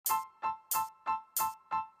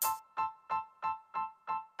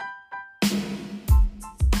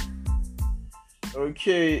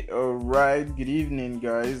Okay, all right. Good evening,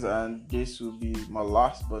 guys, and this will be my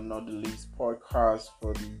last but not the least podcast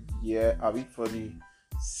for the year. For the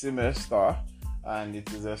semester, and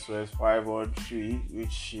it is SOS 513,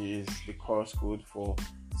 which is the course code for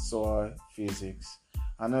soil physics.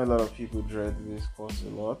 I know a lot of people dread this course a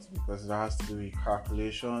lot because it has to do with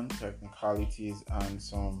calculation, technicalities, and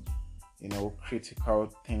some,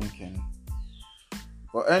 critical thinking.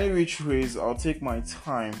 But any which ways, I'll take my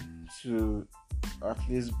time to at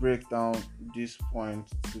least break down this point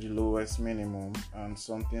to the lowest minimum and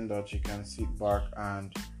something that you can sit back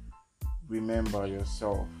and remember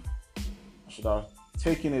yourself. I should have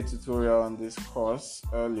taken a tutorial on this course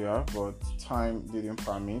earlier, but time didn't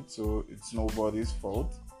permit, so it's nobody's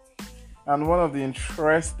fault. And one of the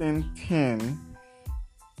interesting things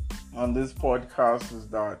on this podcast is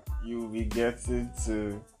that you'll be getting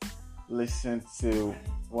to listen to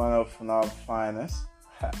one of our finest.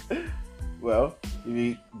 Well, you'll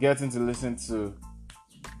be getting to listen to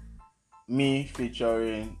me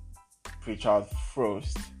featuring Richard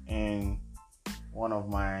Frost in one of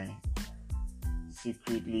my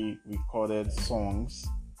secretly recorded songs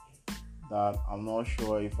that I'm not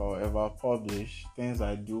sure if I'll ever publish. Things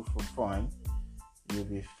I do for fun. You'll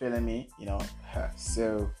be feeling me,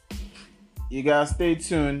 So you guys stay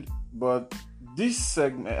tuned. But this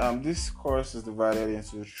segment, this course is divided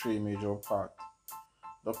into three major parts.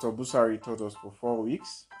 Dr. Busari taught us for 4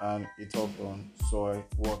 weeks, and he taught on soil,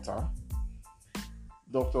 water.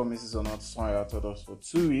 Dr. Mrs. Onat Soya taught us for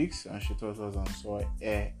 2 weeks, and she taught us on soil,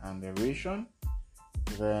 air, and aeration.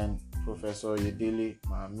 Then Professor Yedele,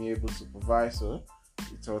 my amiable supervisor,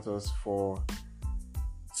 he taught us for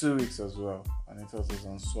 2 weeks as well, and he taught us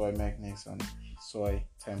on soil mechanics and soil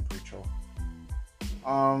temperature.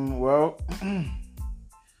 Well,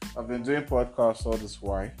 I've been doing podcasts all this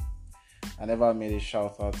while. I never made a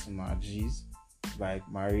shout out to my G's, like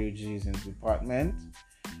my real G's in the department.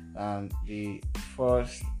 And the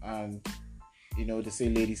first, and they say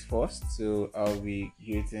ladies first, so I'll be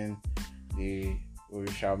greeting the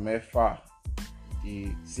Orisha Mefa,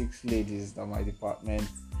 the 6 ladies that my department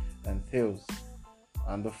entails.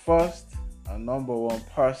 And the first and number one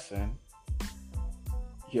person,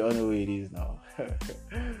 you all know who it is now.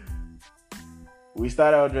 We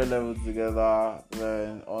started 100 levels together,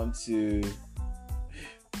 then on to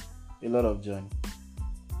a lot of journey.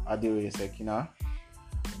 Adeoye Sekina,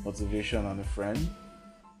 Motivation and a Friend,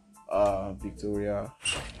 Victoria,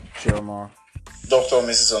 Chirma, Dr.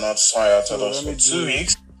 Mrs. Onat Soya taught us for 2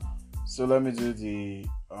 weeks. So let me do the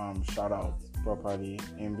shout out properly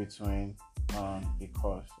in between the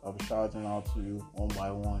course. I'll be shouting out to you one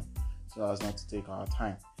by one so as not to take our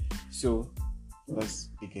time. So let's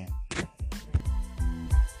begin.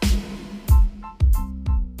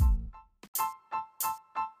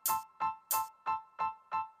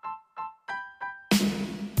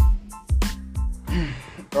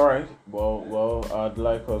 All right. Well, I'd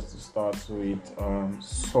like us to start with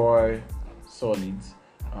soil solids,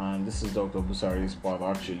 and this is Dr. Busari's part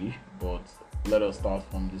actually. But let us start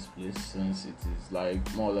from this place since it is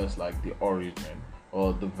like more or less like the origin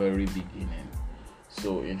or the very beginning.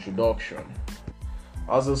 So, introduction.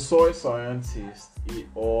 As a soil scientist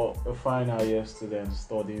or a final year student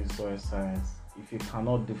studying soil science, if you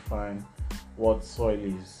cannot define what soil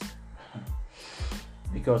is,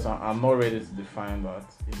 because I'm not ready to define that.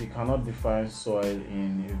 If you cannot define soil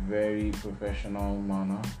in a very professional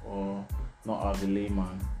manner or not as a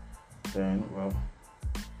layman, then, well,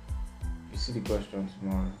 you see the question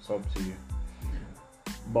tomorrow. It's up to you.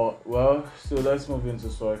 But, well, so let's move into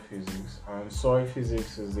soil physics. And soil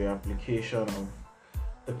physics is the application of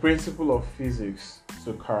the principle of physics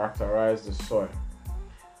to characterize the soil.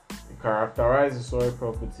 You characterize the soil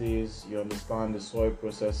properties, you understand the soil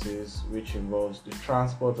processes, which involves the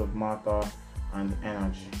transport of matter and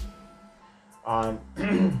energy. And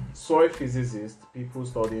soil physicists, people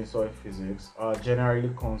studying soil physics, are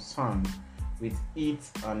generally concerned with heat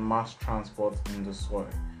and mass transport in the soil.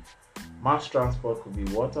 Mass transport could be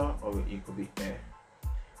water or it could be air.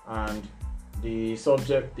 And the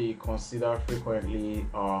subject they consider frequently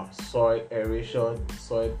are soil aeration,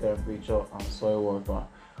 soil temperature, and soil water,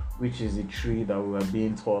 which is the three that we are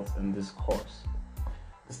being taught in this course.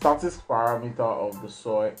 The statistics parameter of the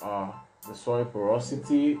soil are the soil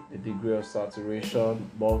porosity, the degree of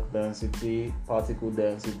saturation, bulk density, particle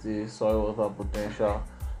density, soil water potential.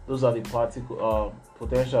 Those are the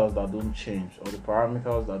potentials that don't change, or the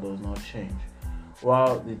parameters that does not change.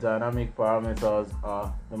 While the dynamic parameters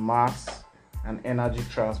are the mass and energy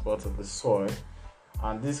transport of the soil,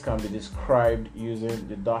 and this can be described using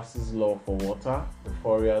the Darcy's law for water, the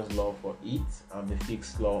Fourier's law for heat, and the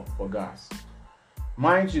Fick's law for gas.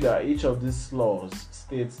 Mind you that each of these laws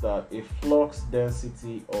states that a flux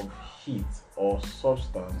density of heat or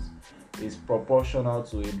substance is proportional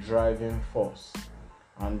to a driving force.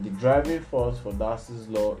 And the driving force for Darcy's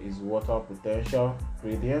law is water potential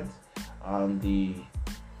gradient, and the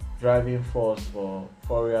driving force for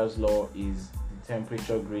Fourier's law is the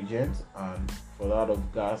temperature gradient, and for that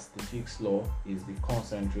of gas, the Fick's law is the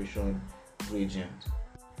concentration gradient.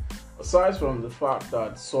 Aside from the fact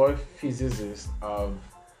that soil physicists have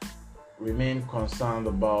remained concerned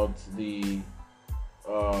about the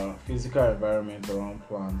physical environment around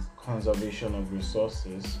plants, conservation of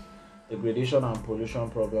resources, degradation and pollution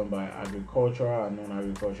problem by agricultural and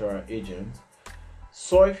non-agricultural agents,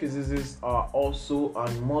 soil physicists are also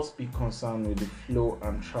and must be concerned with the flow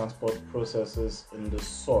and transport processes in the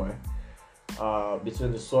soil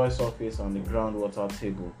between the soil surface and the groundwater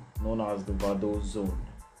table, known as the Vadose zone.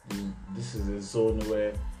 This is a zone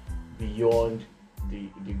where beyond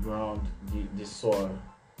the ground, the soil,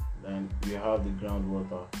 then you have the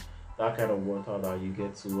groundwater, that kind of water that you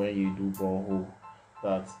get to when you do borehole,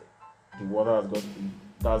 that the water has got,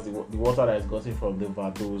 that's the water that is gotten from the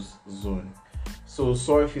Vadose zone. So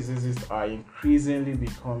soil physicists are increasingly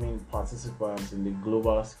becoming participants in the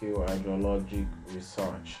global scale hydrologic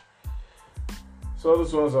research. So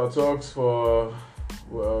these ones are talks for,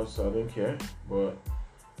 well, so I don't care, but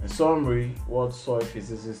in summary, what soil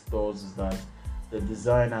physicists does is that they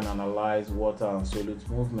design and analyze water and solute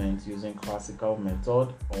movement using classical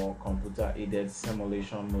method or computer-aided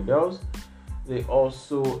simulation models. They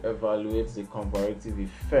also evaluate the comparative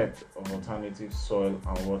effect of alternative soil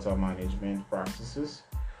and water management practices.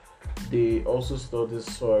 They also study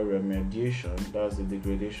soil remediation, that's the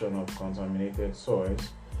degradation of contaminated soils.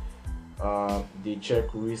 They check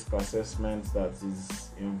risk assessments that is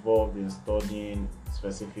involved in studying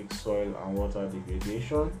specific soil and water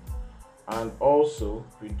degradation, and also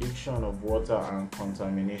prediction of water and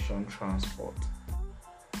contamination transport.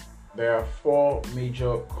 There are four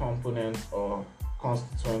major components or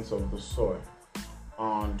constituents of the soil,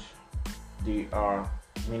 and they are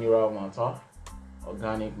mineral matter,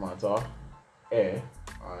 organic matter, air,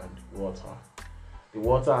 and water. The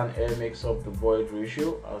water and air makes up the void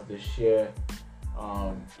ratio as they share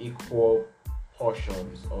equal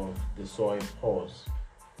portions of the soil pores.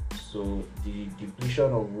 So the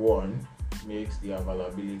depletion of one makes the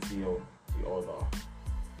availability of the other.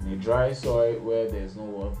 In a dry soil where there's no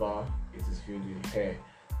water, it is filled with air,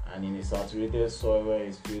 and in a saturated soil where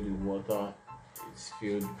it's filled with water,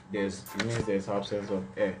 it means there's absence of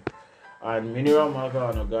air. And mineral matter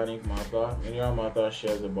and organic matter, mineral matter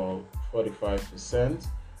shares about 45%,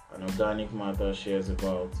 and organic matter shares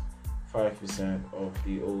about 5% of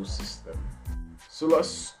the whole system. So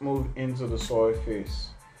let's move into the soil phase.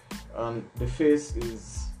 And the phase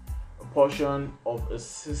is a portion of a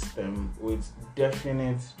system with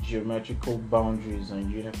definite geometrical boundaries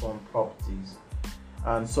and uniform properties.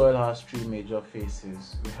 And soil has three major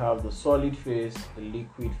phases. We have the solid phase, the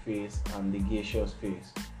liquid phase, and the gaseous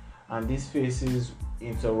phase. And these phases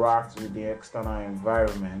interact with the external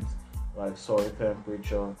environment, like soil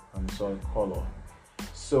temperature and soil color.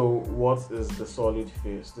 So what is the solid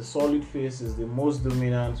phase? The solid phase is the most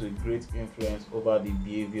dominant with great influence over the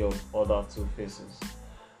behavior of other two phases.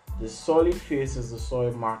 The solid phase is the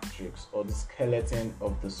soil matrix, or the skeleton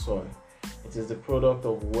of the soil. It is the product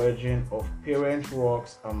of wedging of parent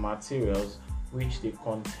rocks and materials which they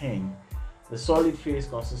contain. The solid phase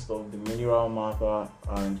consists of the mineral matter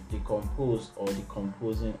and decomposed or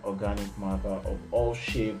decomposing organic matter of all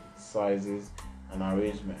shapes, sizes, and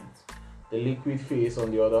arrangements. The liquid phase,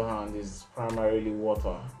 on the other hand, is primarily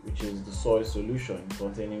water, which is the soil solution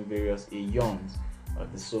containing various ions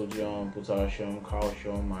like the sodium, potassium,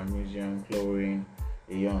 calcium, magnesium, chlorine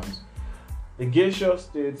ions. The gaseous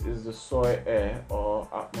state is the soil air or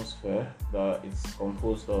atmosphere, that it's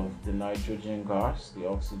composed of the nitrogen gas, the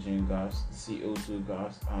oxygen gas, the CO2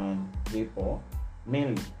 gas, and vapor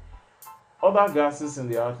mainly. Other gases in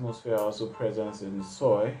the atmosphere are also present in the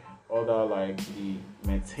soil, other like the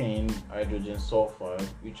methane, hydrogen sulfide,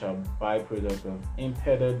 which are byproduct of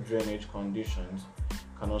impeded drainage conditions,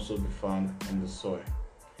 can also be found in the soil.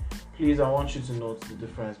 Please, I want you to note the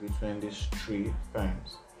difference between these three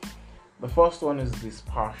terms. The first one is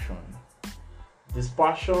dispersion.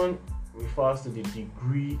 Dispersion refers to the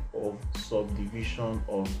degree of subdivision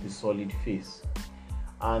of the solid phase,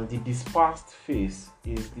 and the dispersed phase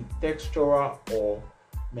is the textural or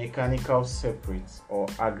mechanical separate or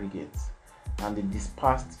aggregate, and the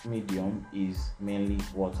dispersed medium is mainly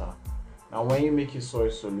water. Now, when you make a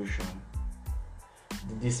soil solution,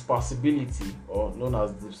 the dispersibility, or known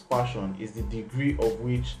as dispersion, is the degree of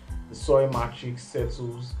which the soil matrix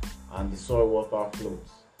settles and the soil water flows.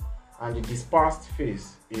 And the dispersed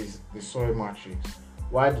phase is the soil matrix,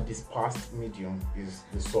 while the dispersed medium is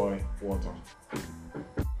the soil water.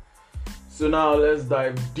 So now let's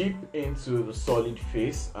dive deep into the solid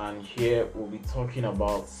phase, and here we'll be talking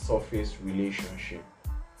about surface relationship.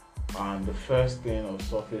 And the first thing of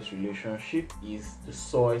surface relationship is the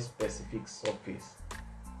soil specific surface.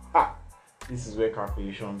 This is where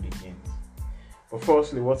calculation begins. But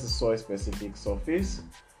firstly, what is soil specific surface?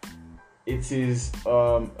 It is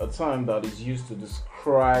a term that is used to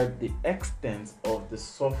describe the extent of the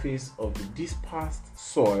surface of the dispersed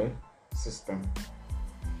soil system.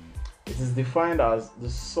 It is defined as the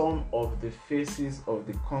sum of the faces of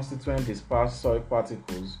the constituent dispersed soil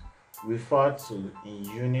particles referred to in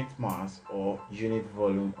unit mass or unit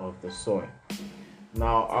volume of the soil.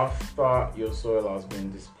 Now, after your soil has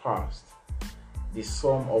been dispersed, the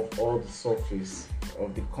sum of all the surface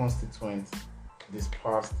of the constituent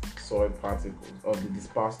dispersed soil particles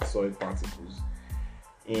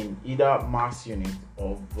in either mass unit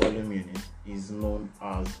or volume unit is known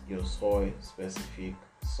as your soil specific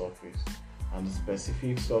surface. And the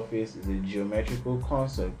specific surface is a geometrical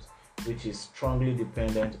concept which is strongly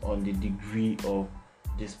dependent on the degree of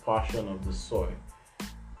dispersion of the soil.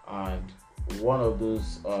 And one of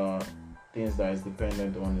those things that is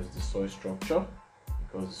dependent on is the soil structure,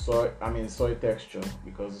 because soil texture,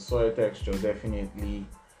 because the soil texture definitely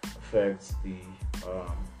affects the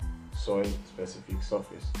soil specific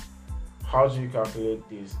surface. How do you calculate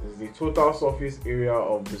this? Is the total surface area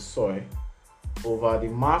of the soil over the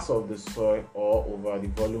mass of the soil or over the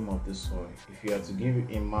volume of the soil. If you are to give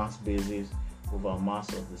in mass basis, over mass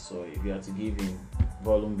of the soil. If you are to give in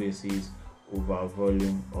volume basis, over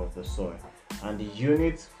volume of the soil. And the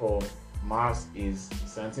unit for mass is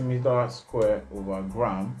centimeter square over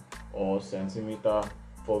gram, or centimeter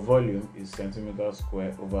for volume is centimeter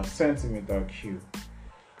square over centimeter cube.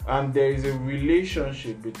 And there is a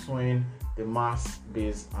relationship between the mass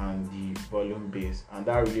base and the volume base, and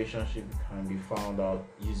that relationship can be found out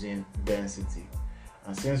using density.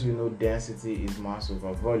 And since we know density is mass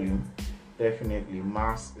over volume, definitely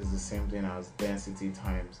mass is the same thing as density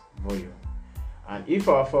times volume. And if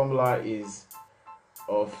our formula is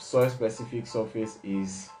of soil specific surface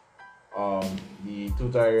is the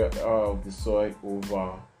total area of the soil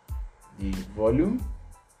over the volume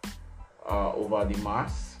over the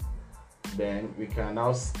mass, then we can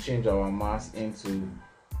now change our mass into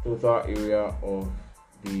total area of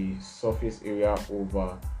the surface area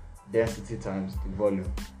over density times the volume.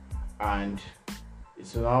 And it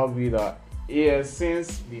will now be that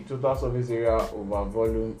since the total surface area over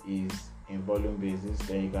volume is in volume basis,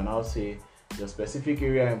 then you can now say your specific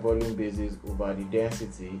area in volume basis over the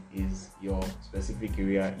density is your specific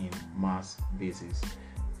area in mass basis.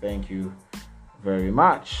 Thank you very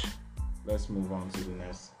much. Let's move on to the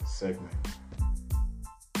next segment.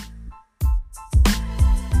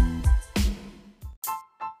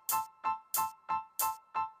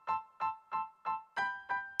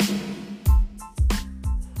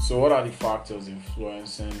 So what are the factors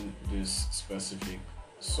influencing these specific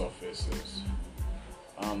surfaces?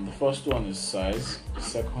 The first one is size, the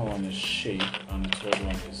second one is shape, and the third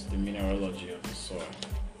one is the mineralogy of the soil.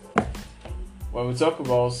 When we talk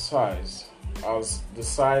about size, as the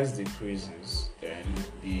size decreases, then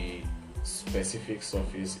the specific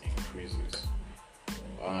surface increases.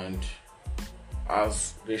 And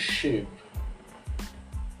as the shape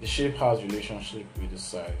has relationship with the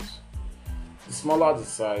size. The smaller the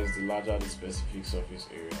size, the larger the specific surface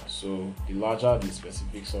area. So the larger the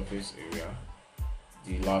specific surface area,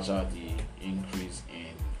 the larger the increase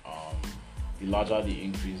in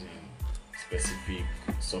specific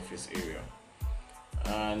surface area.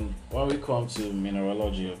 And when we come to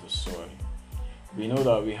mineralogy of the soil, we know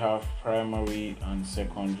that we have primary and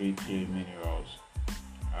secondary clay minerals,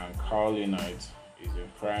 and kaolinite is a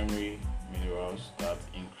primary minerals that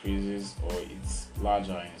increases or it's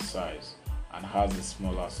larger in size and has a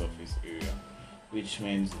smaller surface area, which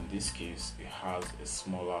means in this case it has a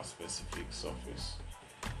smaller specific surface.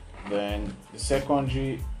 Then the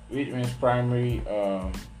secondary, which means primary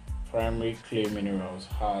clay minerals,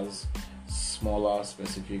 has smaller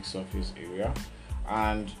specific surface area,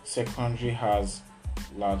 and secondary has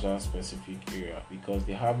larger specific area because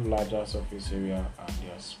they have larger surface area and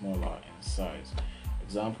they are smaller in size.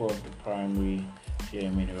 Example of the primary clay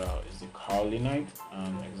mineral is the kaolinite,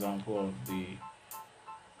 and example of the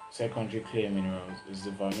secondary clay minerals is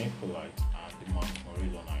the vermiculite and the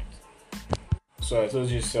morillonite. So I told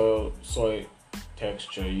you soil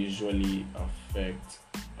texture usually affects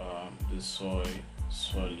the soil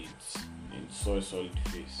solids in soil solid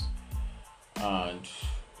phase. and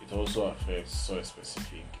it also affects soil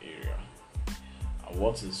specific area. And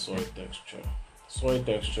what is soil texture? Soil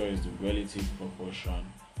texture is the relative proportion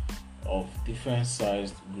of different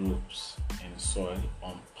sized groups in soil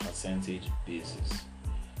on percentage basis,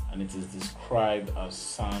 and it is described as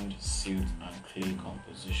sand, silt, and clay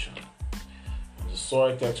composition. In the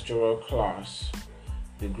soil textural class,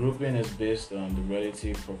 the grouping is based on the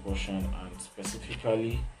relative proportion, and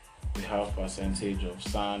specifically we have percentage of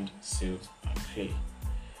sand, silt, and clay.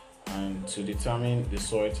 And to determine the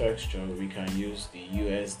soil texture, we can use the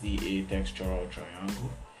USDA textural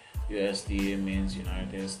triangle. USDA means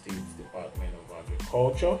United States Department of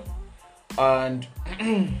Agriculture. And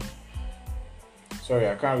sorry,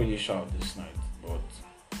 I can't really shout this night, but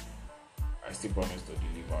I still promise to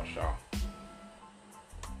deliver, shall.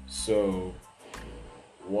 So,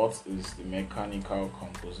 what is the mechanical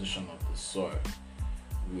composition of the soil?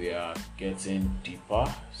 We are getting deeper,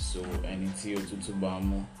 so anything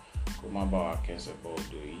otutubamu kumabawa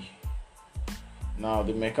kesebodoi. Now,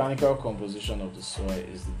 the mechanical composition of the soil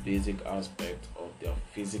is the basic aspect of their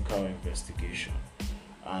physical investigation,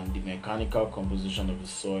 and the mechanical composition of the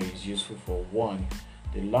soil is useful for one,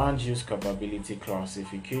 the land use capability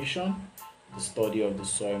classification, the study of the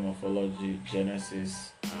soil morphology,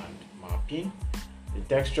 genesis, and mapping. The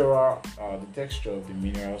texture of the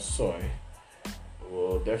mineral soil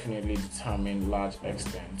will definitely determine large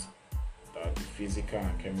extent that the physical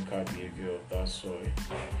and chemical behavior of that soil.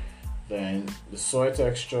 Then the soil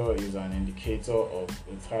texture is an indicator of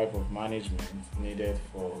the type of management needed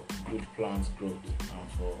for good plant growth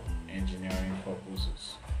and for engineering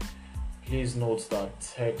purposes. Please note that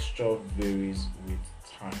texture varies with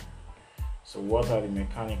time. So what are the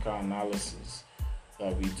mechanical analysis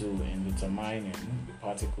that we do in determining the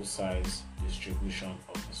particle size distribution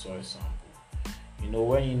of the soil sample?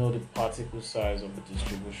 When you know the particle size of the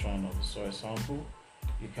distribution of the soil sample,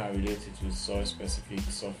 you can relate it with soil specific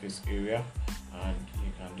surface area, and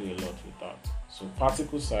you can do a lot with that. So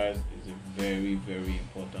particle size is a very, very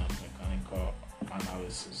important mechanical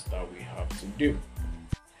analysis that we have to do.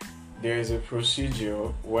 There is a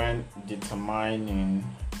procedure when determining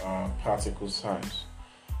particle size,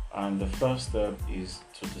 and the first step is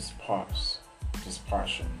to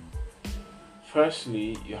dispersion.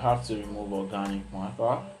 Firstly, you have to remove organic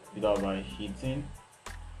matter either by heating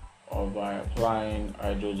or by applying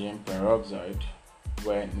hydrogen peroxide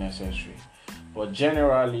where necessary. But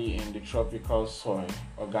generally in the tropical soil,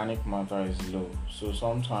 organic matter is low, so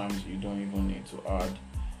sometimes you don't even need to add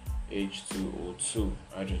H2O2,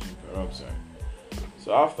 hydrogen peroxide.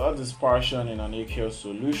 So after dispersion in an aqueous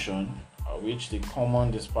solution, which the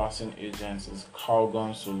common dispersing agent is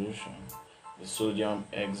Calgon solution, the sodium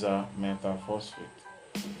hexametaphosphate,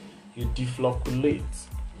 you deflocculate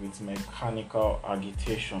with mechanical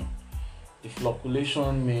agitation.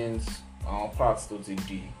 Deflocculation means parts to the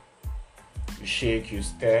D. You shake, you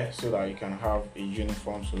stir so that you can have a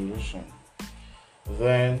uniform solution.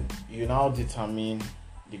 Then you now determine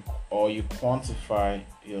you quantify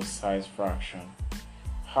your size fraction.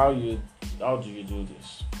 How do you do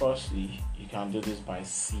this? Firstly, you can do this by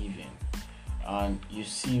sieving, and you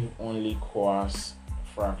sieve only coarse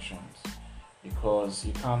fractions because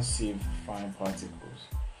you can't sieve fine particles.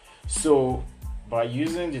 So by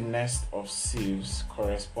using the nest of sieves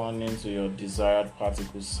corresponding to your desired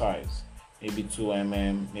particle size, maybe 2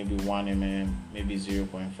 mm, maybe 1 mm, maybe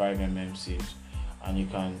 0.5 mm sieves, and you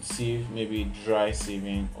can sieve maybe dry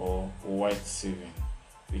sieving or wet sieving,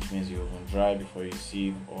 which means you oven dry before you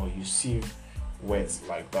sieve, or you sieve wet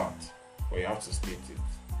like that, but you have to state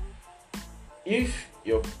it. If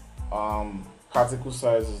your particle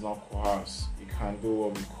size is not coarse, you can do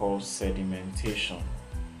what we call sedimentation,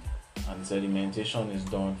 and sedimentation is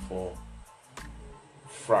done for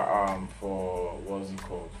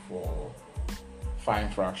fine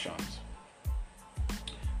fractions.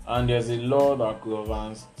 And there's a law that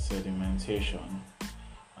governs sedimentation,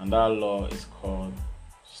 and that law is called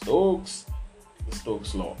the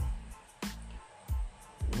Stokes law.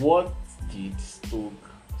 What did Stokes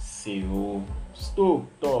say?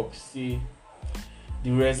 Stokes say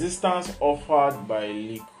the resistance offered by a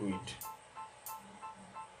liquid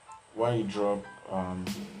when you drop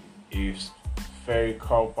a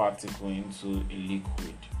spherical particle into a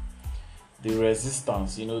liquid, the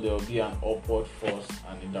resistance, there will be an upward force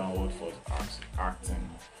and a downward force acting.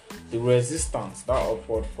 The resistance, that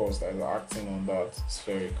upward force that is acting on that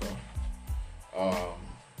spherical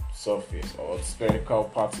surface or spherical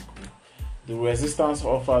particle, the resistance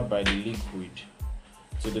offered by the liquid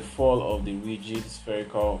to the fall of the rigid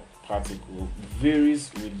spherical particle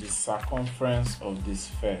varies with the circumference of the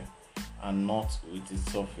sphere and not with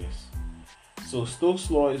its surface. So Stokes'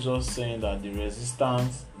 law is just saying that the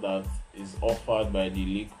resistance that is offered by the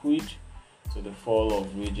liquid to the fall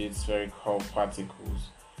of rigid spherical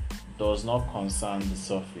particles does not concern the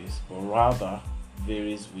surface, but rather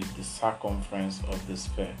varies with the circumference of the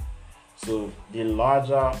sphere. So the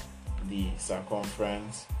larger the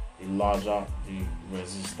circumference, the larger the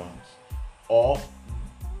resistance. Or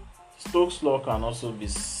Stokes' law can also be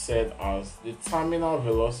said as the terminal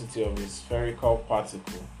velocity of a spherical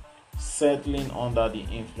particle settling under the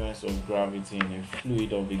influence of gravity in a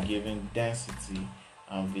fluid of a given density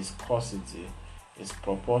and viscosity is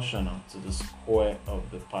proportional to the square of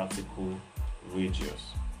the particle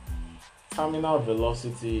radius. Terminal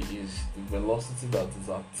velocity is the velocity that is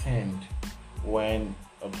attained when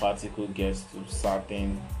a particle gets to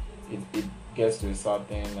it gets to a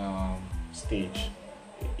certain stage.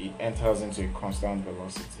 It enters into a constant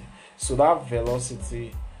velocity. So that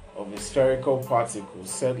velocity of a spherical particle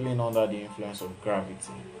settling under the influence of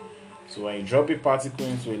gravity. So when you drop a particle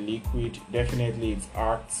into a liquid, definitely it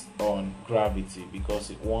acts on gravity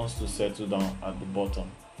because it wants to settle down at the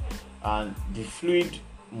bottom. And the fluid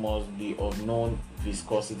must be of known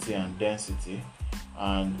viscosity and density.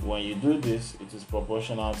 And when you do this, it is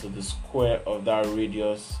proportional to the square of that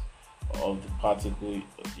radius of the particle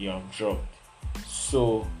you have dropped.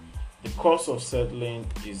 So the cost of settling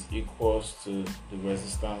is equals to the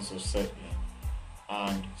resistance of settling,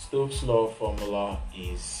 and Stokes' law formula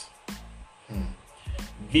is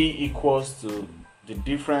V equals to the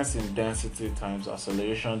difference in density times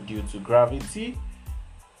acceleration due to gravity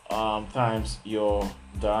times your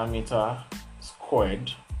diameter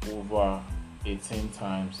squared over 18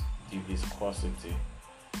 times the viscosity.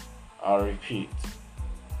 I'll repeat,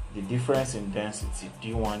 the difference in density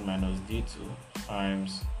d1 minus d2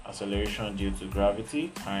 times acceleration due to gravity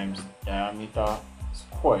times diameter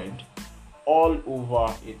squared all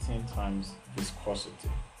over 18 times viscosity.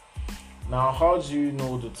 Now, how do you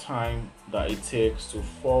know the time that it takes to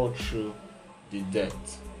fall through the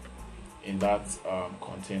depth in that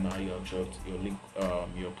container you have dropped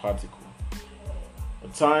your particle? The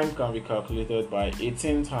time can be calculated by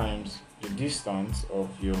 18 times the distance of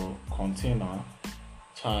your container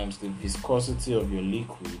times the viscosity of your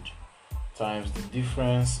liquid times the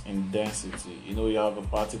difference in density. You have a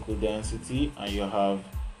particle density and you have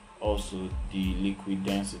also the liquid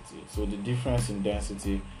density. So the difference in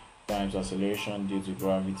density times acceleration due to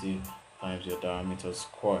gravity times your diameter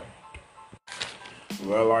square.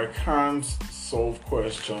 Well, I can't solve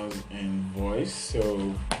questions in voice,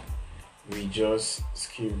 so we just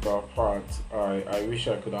skip that part. I wish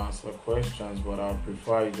I could answer questions, but I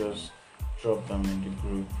prefer you just drop them in the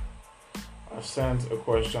group. I sent a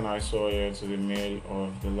question I saw here to the mail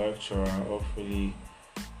of the lecturer. Hopefully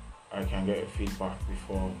I can get a feedback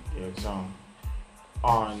before the exam.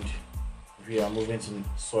 And we are moving to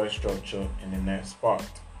soil structure in the next part.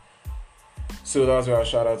 So that's where I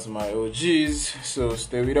shout out to my OGs. So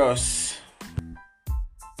stay with us.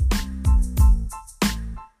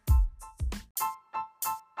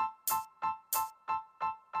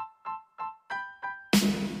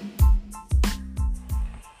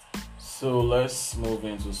 So let's move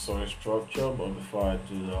into soil structure, but before I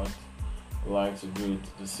do that, I'd like to greet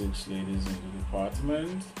the 6 ladies in the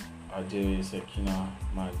department: Adere Sekina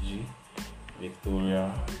Maji,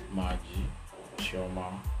 Victoria Maji,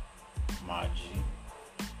 Chioma Maji,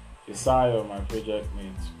 Fisayo, my project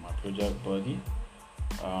mate, my project buddy,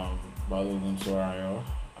 Balogun Torayo,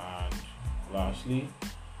 and lastly,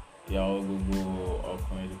 Yao Gugu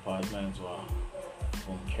Okone department or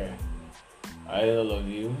Funke. I all of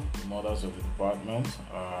you, the mothers of the department.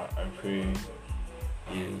 I pray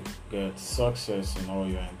you get success in all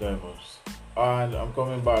your endeavors. And I'm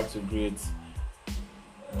coming back to greet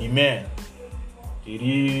the men, the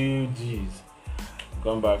real G's.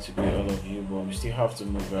 Come back to greet all of you, but we still have to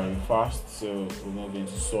move very fast, so we'll move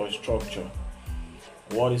into soil structure.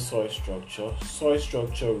 What is soil structure? Soil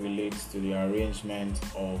structure relates to the arrangement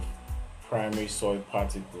of primary soil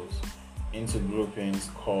particles into groupings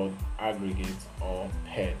called aggregates or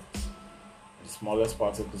peds. The smallest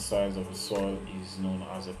particle size of a soil is known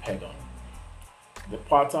as a pedon. The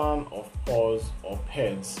pattern of pores or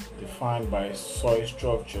peds defined by soil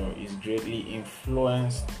structure is greatly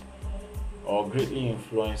influences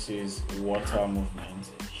water movement,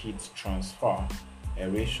 heat transfer,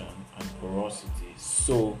 aeration, and porosity.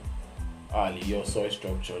 So, your soil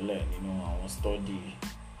structure learn, I want to study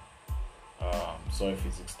soil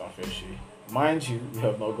physics stuff. Mind you, we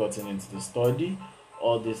have not gotten into the study.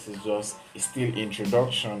 All this is still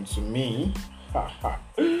introduction to me.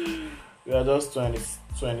 We are just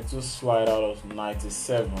 22 slide out of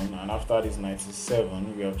 97, and after this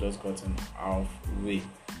 97, we have just gotten halfway.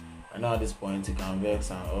 And now at this point, you can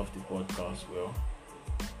vex and off the podcast. Well,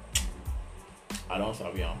 I don't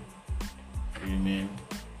sabi am. Remain,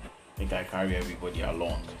 make I carry everybody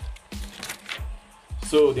along.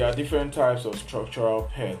 So there are different types of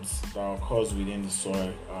structural pests that occurs within the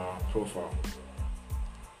soil profile.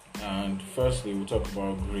 And firstly, we'll talk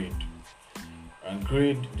about grade. And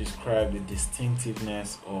grade describes the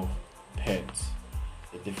distinctiveness of pests,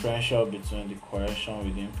 the differential between the cohesion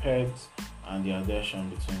within pests and the adhesion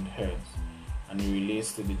between pests, and it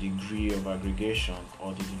relates to the degree of aggregation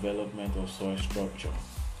or the development of soil structure.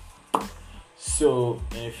 So,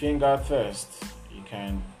 in a finger test, you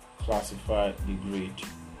can classify the grade,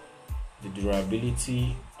 the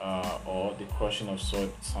durability or the crushing of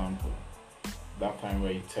soil sample. That time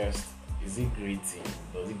where you test, is it grating?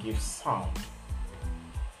 Does it give sound?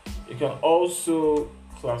 You can also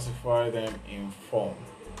classify them in form.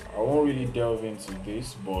 I won't really delve into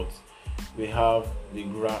this, but we have the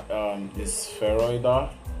spheroidal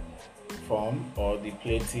form, or the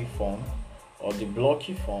platy form, or the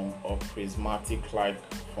blocky form, or prismatic-like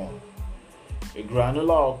form. A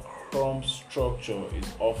granular or crumb structure is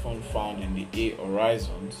often found in the A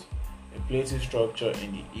horizons, a platy structure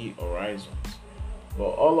in the E horizons.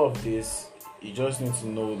 But all of this, you just need to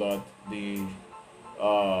know that the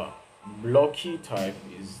blocky type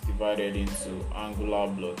is divided into angular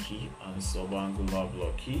blocky and subangular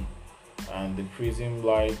blocky, and the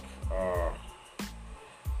prism-like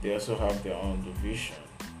they also have their own division.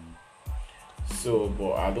 So,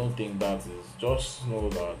 but I don't think that is. Just know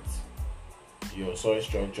that your soil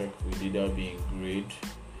structure could either be in grade,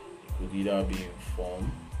 it could either be in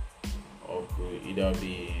form, or could either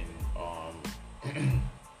be in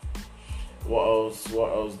what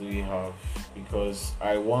else do we have? Because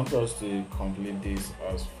I want us to complete this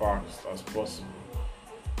as fast as possible.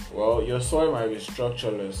 Well, your soil might be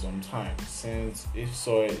structureless sometimes, since if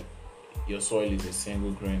your soil is a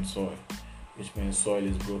single grain soil, which means soil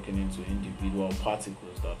is broken into individual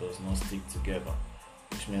particles that does not stick together,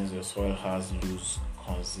 which means your soil has loose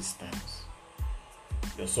consistency.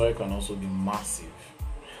 Your soil can also be massive,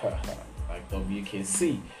 like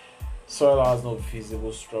WKC. Soil has no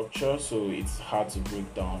visible structure, so it's hard to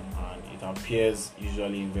break down, and it appears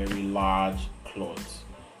usually in very large clods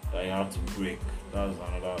that you have to break. That's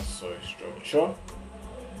another soil structure.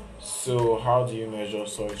 So how do you measure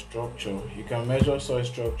soil structure? You can measure soil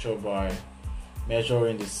structure by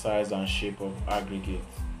measuring the size and shape of aggregate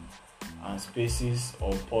and spaces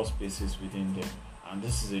or pore spaces within them. And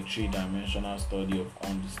this is a three-dimensional study of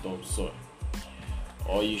undisturbed soil.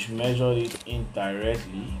 Or you should measure it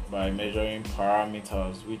indirectly by measuring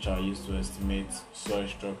parameters which are used to estimate soil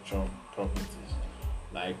structure properties,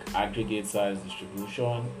 like aggregate size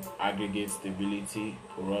distribution, aggregate stability,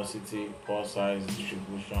 porosity, pore size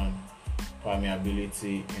distribution,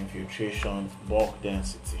 permeability, infiltration, bulk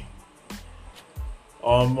density.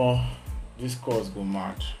 This course go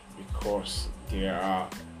mad because there are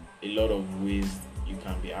a lot of ways you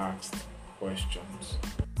can be asked questions.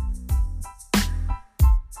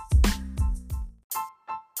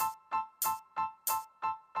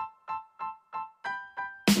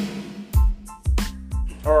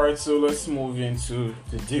 Alright, so let's move into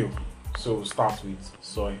the deal. So we'll start with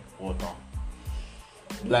soil water.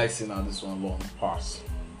 Like saying now this one long pass.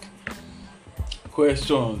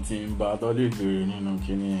 Question team Badoli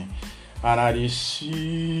and I did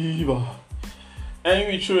Shiba.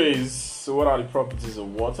 Anyways, so what are the properties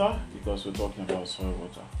of water? Because we're talking about soil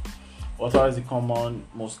water. Water is the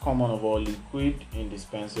most common of all liquid,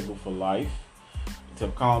 indispensable for life. It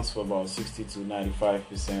accounts for about 60 to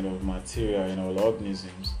 95% of material in all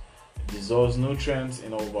organisms. It dissolves nutrients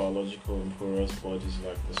in all biological and porous bodies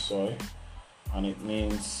like the soil, and it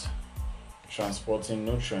means transporting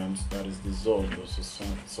nutrients that is dissolved or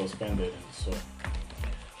suspended in the soil.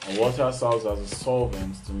 And water serves as a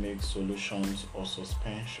solvent to make solutions or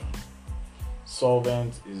suspension.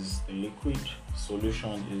 Solvent is a liquid,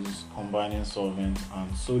 solution is combining solvent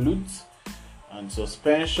and solute, and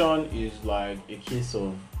suspension is like a case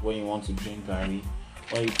of when you want to drink garri.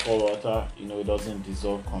 When you pour water, it doesn't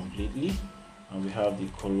dissolve completely, and we have the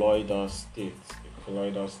colloidal state. The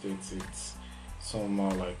colloidal state is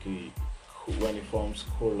somehow like when it forms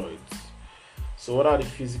colloids. So what are the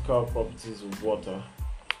physical properties of water?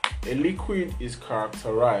 A liquid is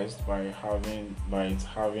characterized by it having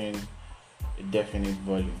a definite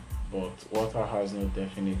volume, but water has no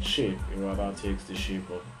definite shape. It rather takes the shape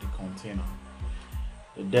of the container.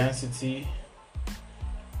 The density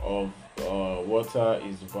of water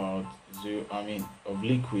is about zero. I mean, of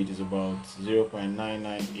liquid is about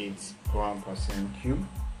 0.998 gram per cent cube.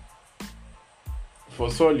 For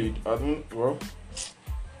solid, I don't. Well,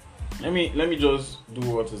 let me just do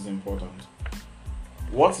what is important.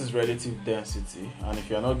 What is relative density? And if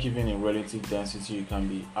you are not given a relative density, you can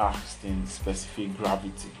be asked in specific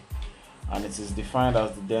gravity. And it is defined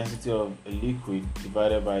as the density of a liquid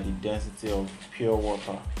divided by the density of pure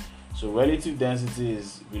water. So relative density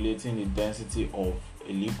is relating the density of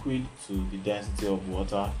a liquid to the density of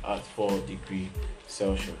water at 4 degrees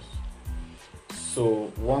Celsius.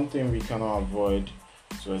 So one thing we cannot avoid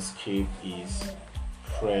to escape is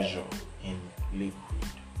pressure in liquid.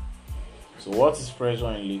 So what is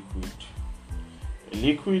pressure in liquid? A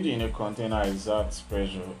liquid in a container exerts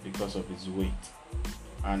pressure because of its weight,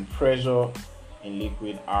 and pressure in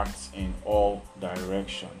liquid acts in all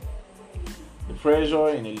directions. The pressure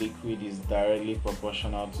in a liquid is directly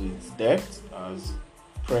proportional to its depth, as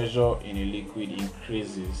pressure in a liquid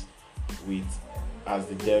increases as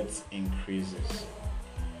the depth increases.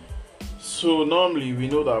 So normally we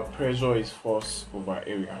know that pressure is force over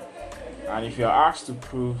area. And if you are asked to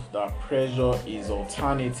prove that pressure is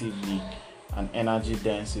alternatively an energy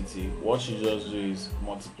density, what you just do is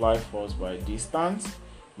multiply force by distance,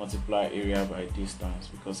 multiply area by distance,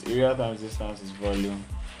 because area times distance is volume,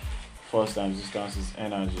 force times distance is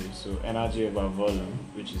energy. So energy over volume,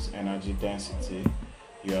 which is energy density,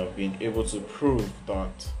 you have been able to prove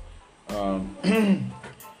that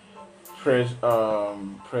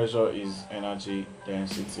pressure is energy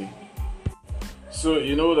density. So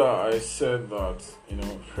you know that I said that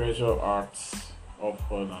pressure acts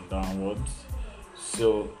upward and downwards.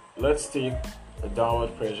 So let's take a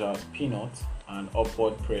downward pressure as P naught and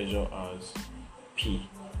upward pressure as P.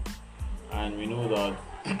 And we know that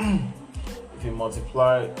if you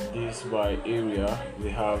multiply this by area, we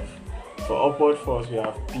have, for upward force we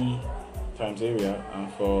have P times area,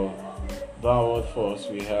 and for downward force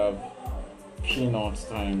we have P naught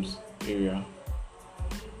times area.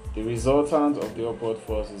 The resultant of the upward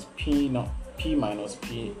force is P minus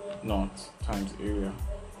P naught times area.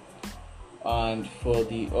 And for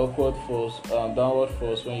the upward force, downward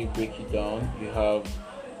force, when you break it down, you have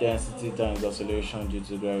density times acceleration due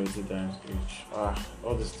to gravity times h.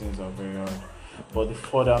 All these things are very hard. But the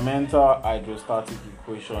fundamental hydrostatic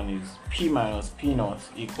equation is P minus P naught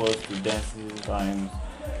equals to density times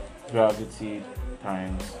gravity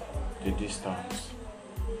times the distance.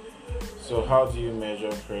 So how do you measure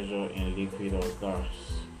pressure in liquid or gas?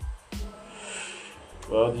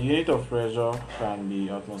 Well, the unit of pressure can be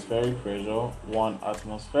atmospheric pressure, 1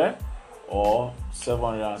 atmosphere, or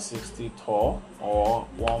 760 torr, or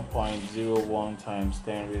 1.01 times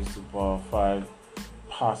 10 raised to the power 5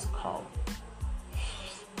 Pascal.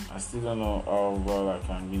 I still don't know how well I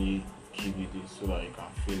can really give you this so that you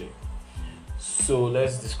can feel it. So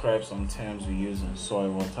let's describe some terms we use in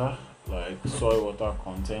soil water, like soil water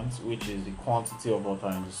content, which is the quantity of water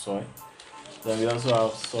in the soil. Then we also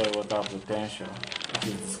have soil water potential, which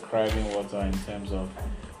is describing water in terms of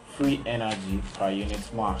free energy per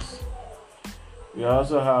unit mass. We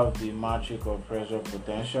also have the metric of pressure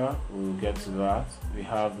potential. We'll get to that. We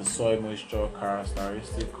have the soil moisture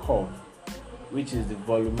characteristic curve, which is the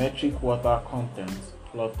volumetric water content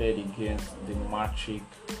plotted against the metric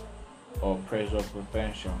of pressure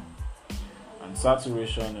potential. And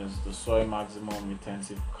saturation is the soil maximum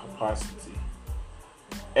retentive capacity.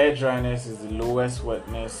 Air dryness is the lowest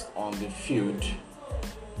wetness on the field,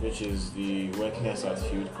 which is the wetness at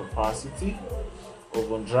field capacity.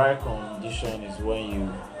 Oven dry condition is when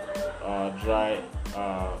you dry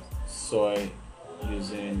soil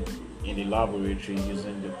in the laboratory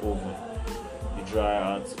using the oven. You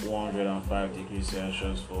dry at 105 degrees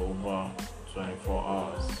Celsius for over 24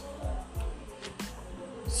 hours.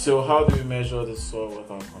 So how do we measure the soil water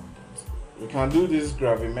content? We can do this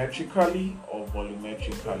gravimetrically or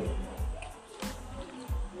volumetrically.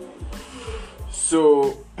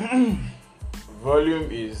 So volume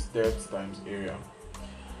is depth times area.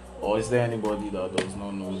 Or is there anybody that does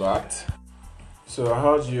not know that? So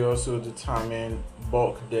how do you also determine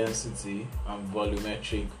bulk density and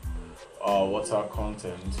volumetric water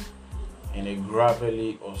content in a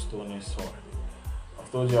gravelly or stony soil?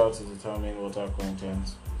 I've told you how to determine water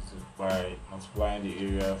content by multiplying the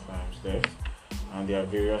area times depth, and there are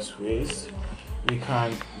various ways. We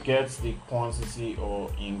can get the quantity or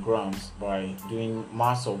in grams by doing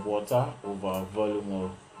mass of water over volume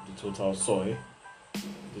of the total soil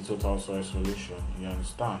solution, you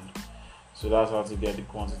understand? So that's how to get the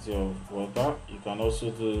quantity of water. You can also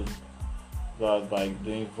do that by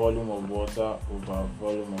doing volume of water over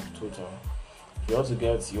volume of total. If you want to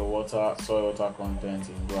get your soil water content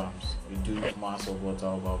in grams, you do mass of water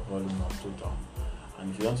over volume of total.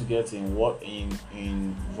 And if you want to get in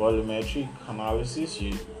volumetric analysis,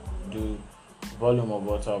 you do volume of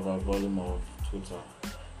water over volume of total.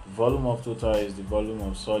 The volume of total is the volume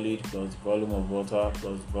of solid plus the volume of water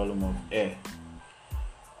plus the volume of air.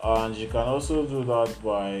 And you can also do that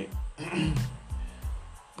by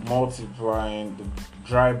multiplying the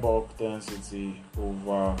dry bulk density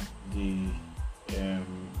over the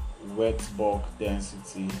wet bulk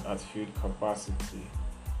density at field capacity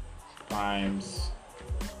times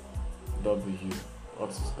W. What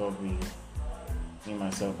is W? Me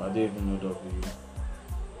myself, I don't even know W.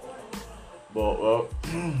 But well,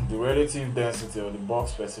 the relative density of the bulk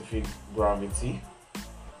specific gravity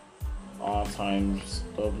times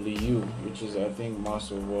W, which is I think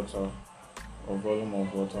mass of water or volume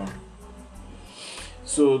of water.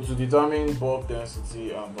 So to determine bulk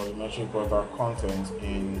density and volumetric water content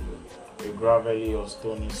in a gravelly or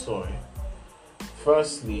stony soil,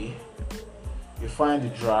 firstly you find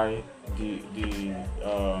the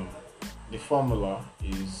formula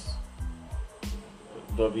is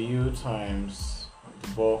W times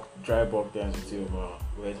the dry bulk density over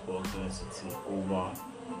wet bulk density over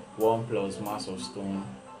 1 plus mass of stone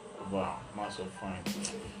over mass of fine.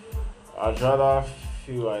 I'd rather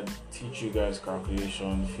feel I teach you guys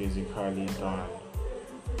calculation physically than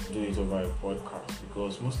do it over a podcast,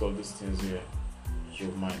 because most of these things here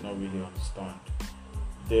you might not really understand.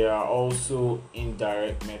 There are also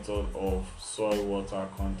indirect method of soil water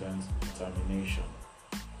content determination.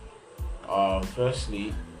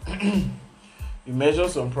 Firstly, you measure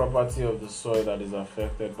some property of the soil that is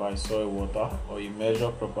affected by soil water, or you measure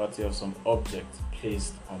property of some object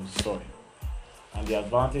placed on the soil. And the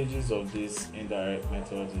advantages of this indirect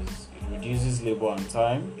method is it reduces labor and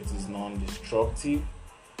time, it is non-destructive,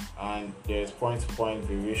 and there is point-to-point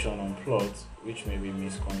variation on plots, which may be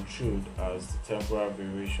misconstrued as the temporal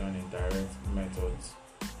variation in direct methods.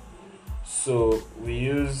 So we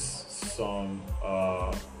use some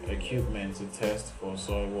equipment to test for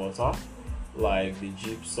soil water, like the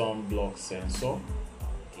gypsum block sensor,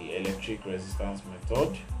 the electric resistance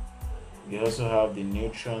method. We also have the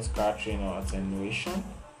neutron scattering or attenuation.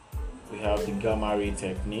 We have the gamma ray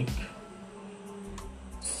technique.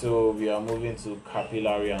 So we are moving to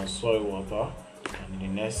capillary and soil water, and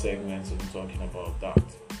in the next segment we'll be talking about that.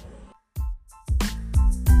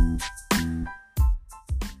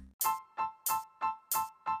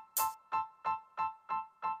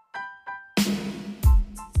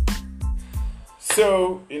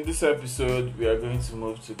 So in this episode we are going to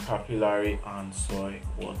move to capillary and soil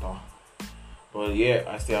water. But yeah,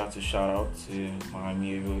 I still have to shout out to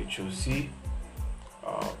Miami HOC,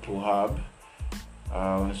 Pohab.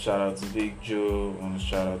 I want to shout out to Big Joe. I want to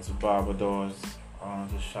shout out to Barbados. I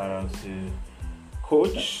want to shout out to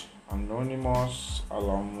Coach, Anonymous,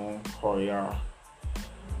 Alamo, Korea,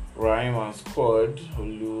 Rhyme and Squad,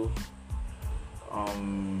 Hulu,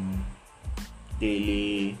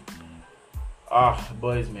 Daily.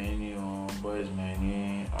 Boys many,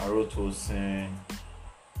 Arotosen.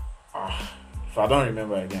 If I don't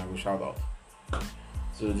remember again, I will shout out.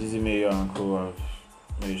 So Dizzy Mayor and Co have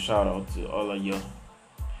made a shout out to all of you.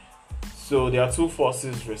 So there are two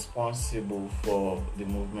forces responsible for the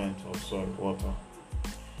movement of soil water,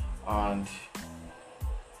 and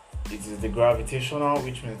it is the gravitational,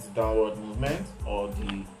 which means the downward movement, or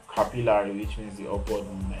the capillary, which means the upward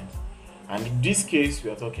movement. And in this case, we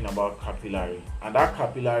are talking about capillary, and that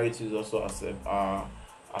capillarity is also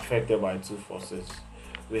affected by two forces.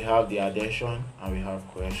 We have the adhesion and we have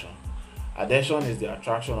cohesion. Adhesion is the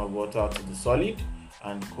attraction of water to the solid,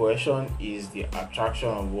 and cohesion is the attraction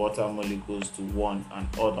of water molecules to one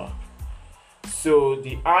another. So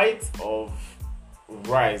the height of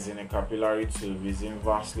rise in a capillary tube is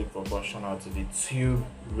inversely proportional to the tube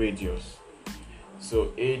radius.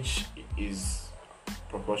 So H is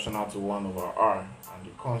proportional to 1 over R, and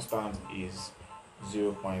the constant is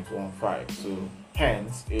 0.15. So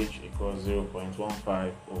hence H equals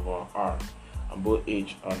 0.15 over R, and both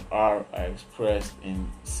H and R are expressed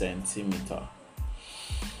in centimeter.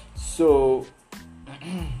 So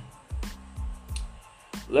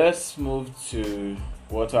let's move to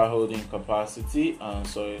water holding capacity and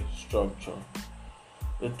soil structure.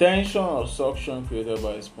 The tension of suction created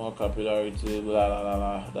by a small capillary tube,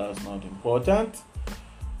 that's not important.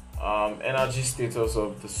 Energy status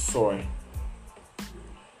of the soil.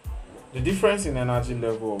 The difference in energy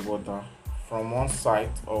level of water from one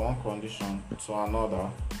site or one condition to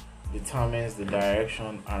another determines the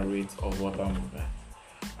direction and rate of water movement.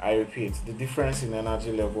 I repeat, the difference in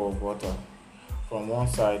energy level of water from one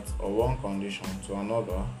site or one condition to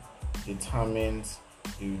another determines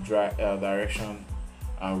the direction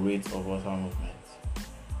and rate of water movement.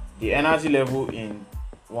 The energy level in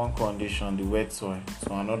one condition, the wet soil,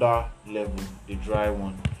 to another level, the dry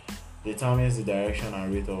one, determines the direction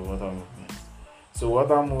and rate of water movement. So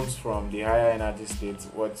water moves from the higher energy state,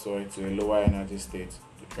 wet soil, to a lower energy state,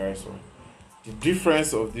 the dry soil. The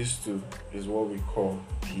difference of these two is what we call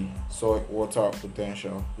the soil water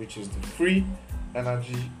potential, which is the free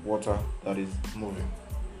energy water that is moving.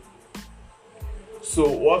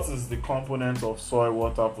 So what is the component of soil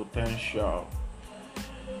water potential?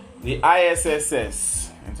 The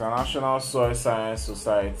ISSS, International Soil Science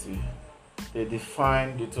Society, they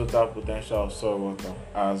define the total potential of soil water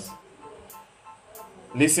as,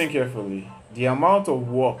 listen carefully, the amount of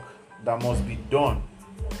work that must be done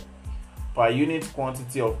per unit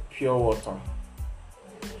quantity of pure water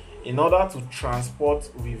in order to transport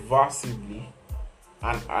reversibly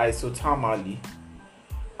and isothermally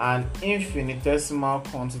an infinitesimal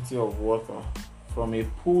quantity of water from a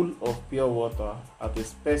pool of pure water at a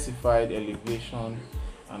specified elevation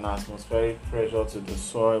and atmospheric pressure to the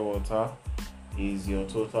soil water is your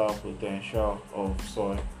total potential of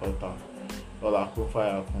soil water.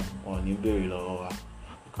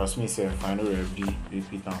 Because me say final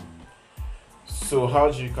repeat them. So how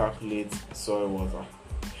do you calculate soil water?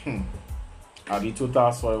 The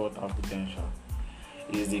total soil water potential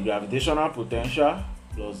is the gravitational potential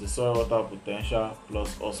plus the soil water potential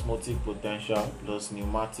plus osmotic potential plus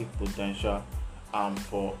pneumatic potential and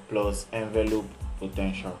plus envelope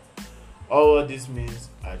potential. All what this means,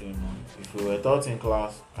 I don't know. If we were taught in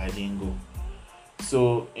class, I didn't go.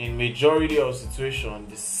 So in majority of situations,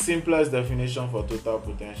 the simplest definition for total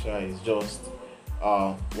potential is just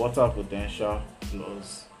water potential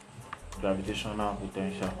plus gravitational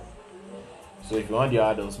potential. So if you want to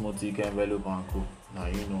add osmotic, envelope and co, now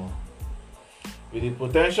you know. With the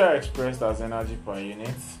potential expressed as energy per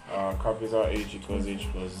unit, capital H equals H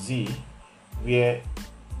plus Z, where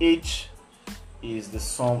H is the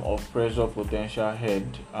sum of pressure potential head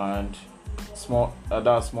and small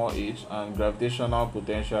h, and gravitational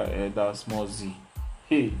potential head, that's small z.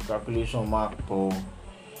 Hey, calculation mark for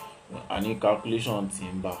I need calculation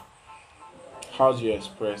timber. How do you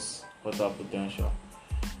express water potential?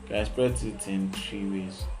 You can express it in three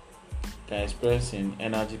ways. You can express in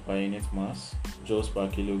energy per unit mass, joules per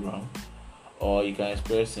kilogram, or you can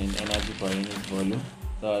express in energy per unit volume,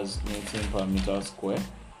 that's Newton per meter square,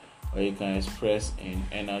 or you can express in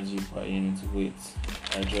energy per unit weight,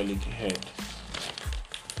 hydraulic head.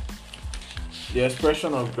 The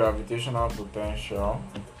expression of gravitational potential.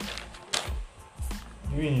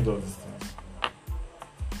 Do we need all these things?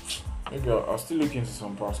 Maybe I'll still look into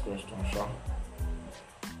some past questions, sure.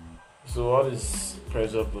 So what is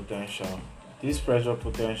pressure potential? This pressure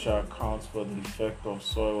potential accounts for the effect of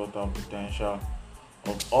soil water potential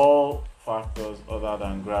of all factors other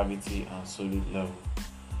than gravity and solid level.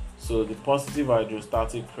 So the positive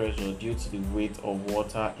hydrostatic pressure due to the weight of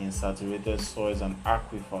water in saturated soils and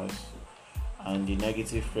aquifers, and the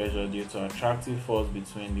negative pressure due to attractive force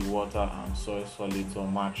between the water and soil solids or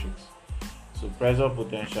matrix. So pressure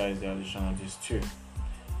potential is the addition of these two.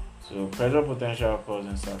 So pressure potential occurs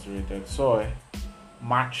in saturated soil,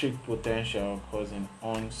 matrix potential occurs in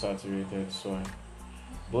unsaturated soil.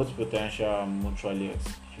 Both potential are mutually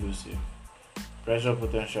exclusive. Pressure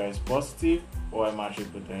potential is positive while matrix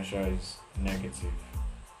potential is negative.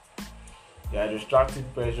 The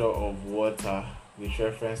hydrostatic pressure of water with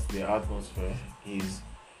reference to the atmosphere is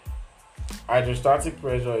hydrostatic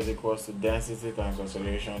pressure is equal to density times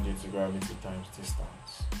acceleration due to gravity times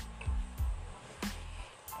distance.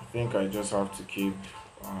 I think I just have to keep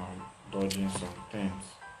dodging some things.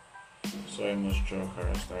 Soil moisture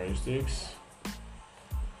characteristics.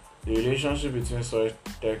 The relationship between soil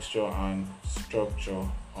texture and structure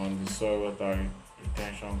on the soil water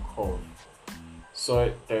retention curve.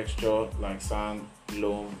 Soil texture like sand,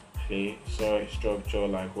 loam, clay. Soil structure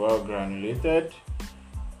like well granulated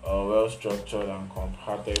or well structured and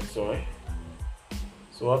compacted soil.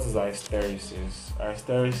 So what is hysteresis?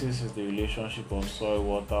 Hysteresis is the relationship of soil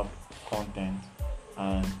water content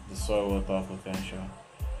and the soil water potential,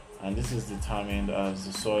 and this is determined as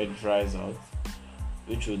the soil dries out,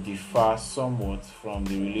 which will differ somewhat from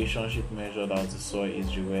the relationship measured as the soil is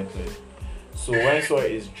rewetted. So when soil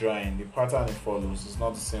is drying, the pattern it follows is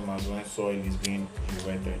not the same as when soil is being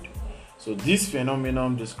rewetted. So this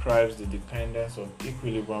phenomenon describes the dependence of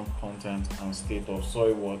equilibrium content and state of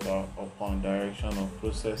soil water upon direction of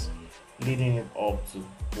process, leading it up to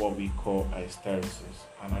what we call hysteresis.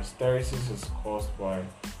 And hysteresis is caused by a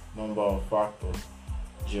number of factors.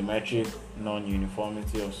 geometric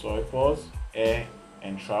non-uniformity of soil pores, air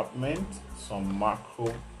entrapment, some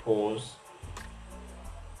macro pores.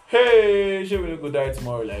 Hey, should we go die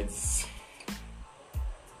tomorrow like this?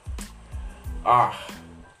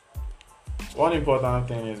 One important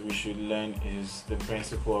thing is we should learn is the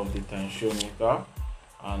principle of the tensiometer.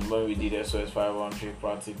 And when we did SOS 500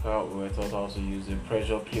 practical, we were taught how to use a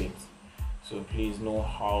pressure plate. So please know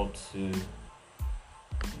how to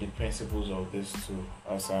the principles of this too,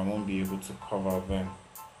 as I won't be able to cover them.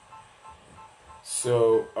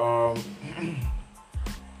 So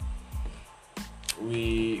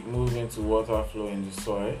we move into water flow in the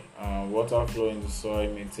soil. Water flow in the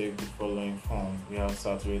soil may take the following form. We have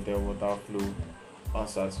saturated water flow,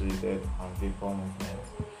 unsaturated, and vapor movement.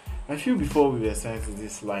 I feel before we were sent to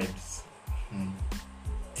these slides,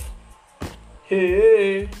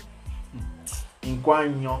 hey, in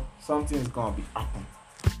Kwanyo, something is gonna be happening.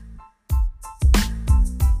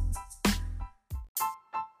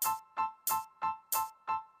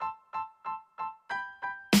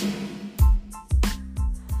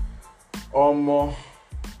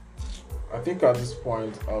 I think at this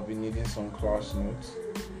point I'll be needing some class notes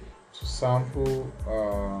to sample.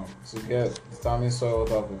 To determine soil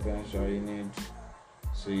water potential, you need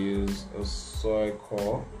to use a soil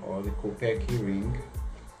core or the Kopecky ring.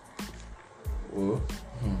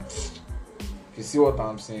 If you see what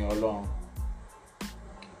I'm saying along,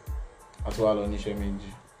 as well on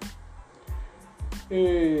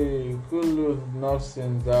hey, good Lord,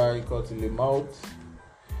 nothing that got to the mouth.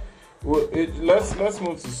 Well, let's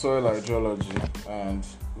move to soil hydrology and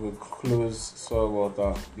we'll close soil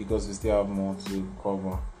water because we still have more to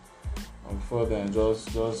cover. And before then,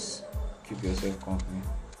 just keep yourself company.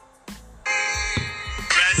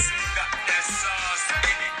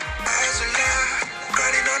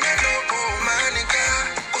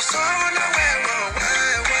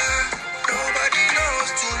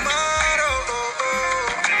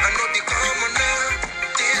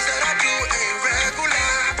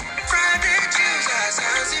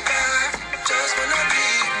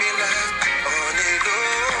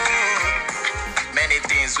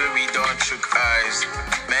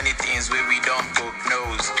 Many things where we don't poke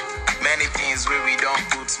nose, many things where we don't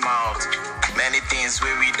put mouth, many things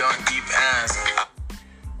where we don't keep hands.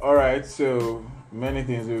 Alright, so many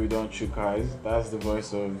things where we don't chook eyes. That's the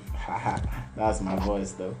voice of that's my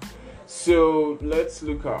voice though. So let's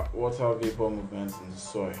look at water vapor movements in the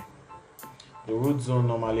soil. The root zone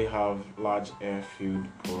normally have large air-filled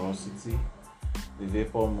porosity. The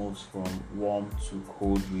vapor moves from warm to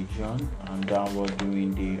cold region and downward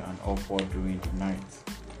during day and upward during the night.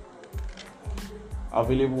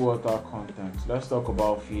 Available water content. Let's talk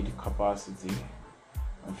about field capacity.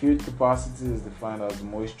 And field capacity is defined as the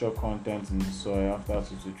moisture content in the soil after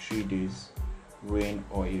 2 to 3 days rain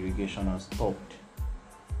or irrigation has stopped.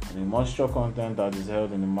 And the moisture content that is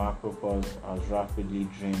held in the macropores has rapidly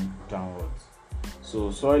drained downwards.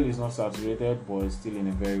 So soil is not saturated but is still in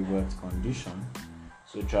a very wet condition.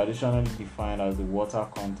 So traditionally defined as the water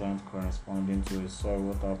content corresponding to a soil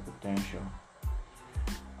water potential.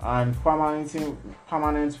 And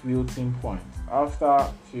permanent wilting point. After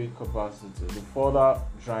field capacity, the further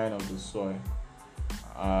drying of the soil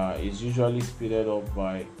is usually speeded up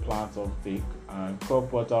by plant uptake, and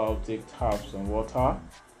crop water uptake taps on water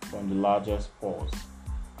from the largest pores.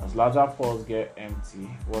 As larger pores get empty,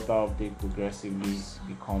 water uptake progressively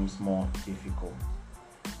becomes more difficult.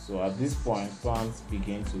 So at this point, plants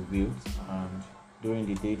begin to wilt and during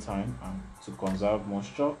the daytime and to conserve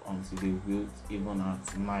moisture until they wilt even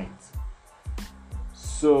at night.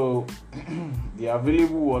 So the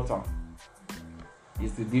available water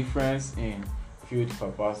is the difference in field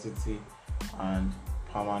capacity and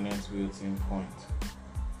permanent wilting point.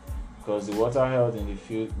 Because the water held in the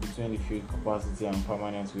field between the field capacity and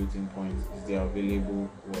permanent wilting point is the available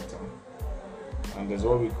water. And there's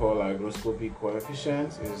what we call hygroscopic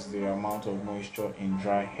coefficient, is the amount of moisture in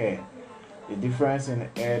dry air. The difference in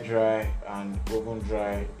air dry and oven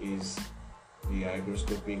dry is the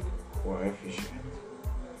hygroscopic coefficient.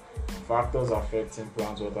 Factors affecting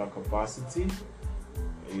plant water capacity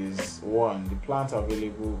is 1. The plant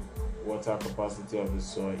available water capacity of the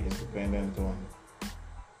soil is dependent on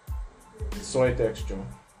the soil texture,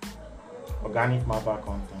 organic matter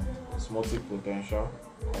content, osmotic potential,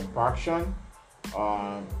 compaction,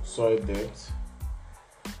 soil depth.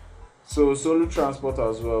 So solute transport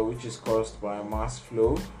as well, which is caused by mass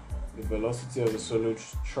flow. The velocity of the solute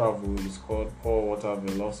travel is called pore water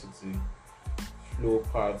velocity. Flow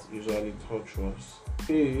path usually tortuous.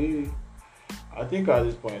 Hey, I think at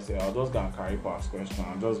this point, I'll just gonna carry past questions.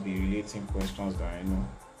 I'll just be relating questions that I know.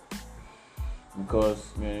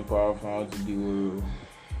 because many powerful to do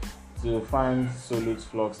to find solid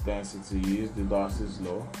flux density, use the Darcy's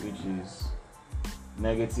law, which is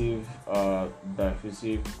negative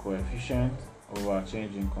diffusive coefficient over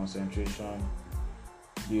change in concentration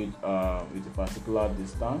with a particular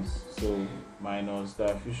distance. So minus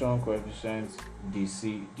diffusion coefficient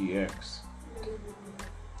dc dx,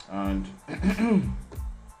 and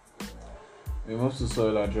we move to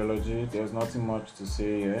soil hydrology. There's nothing much to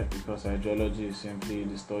say here because hydrology is simply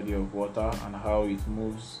the study of water and how it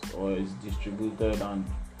moves or is distributed, and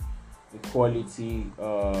the quality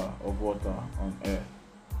of water on Earth.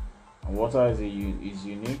 And water is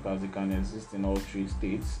unique as it can exist in all three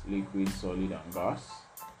states: liquid, solid, and gas.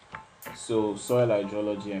 So soil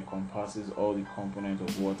hydrology encompasses all the components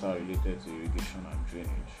of water related to irrigation and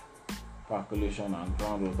drainage, percolation and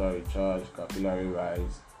groundwater recharge, capillary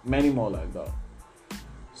rise, many more like that.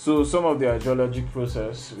 So some of the hydrologic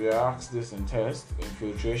process, we asked this in test: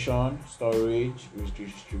 infiltration, storage,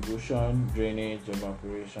 distribution, drainage,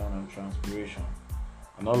 evaporation, and transpiration.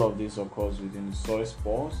 And all of this occurs within the soil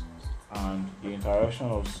spores, and the interaction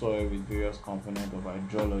of soil with various components of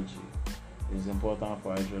hydrology is important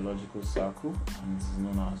for hydrological cycle, and it is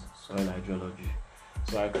known as soil hydrology.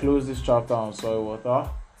 So I close this chapter on soil water,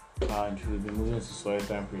 and we'll be moving to soil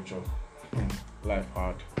temperature. Life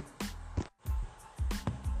hard.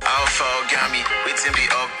 Alpha Ogami, waiting be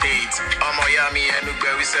update. Yami and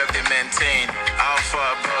Ugbe, we serve they maintain. Alpha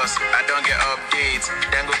boss, I don't get updates.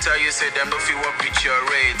 Then go tell you, say them no feel work with your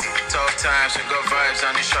rate. Tough times, we got vibes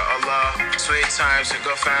and inshallah. Sweet times, we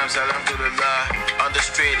got fams, alhamdulillah. On the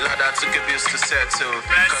straight ladder, took a bills to settle.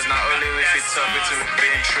 Cause not only we fit up, it's we've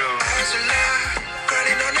been true.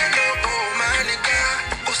 Crawling on the low, oh my nigga.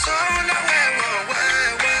 Oh, so now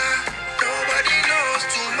nobody knows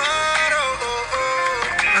tomorrow.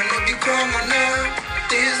 I know the common now.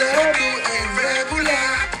 Things that I do ain't regular.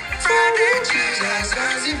 Friday, Jesus,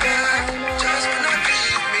 Zanzibar. Just wanna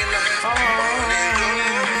keep me like on and low.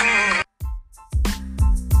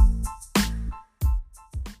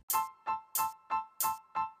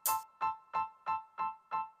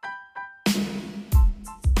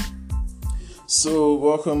 So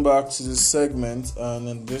welcome back to this segment, and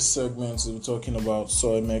in this segment we'll be talking about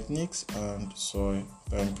soil mechanics and soil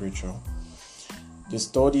temperature. The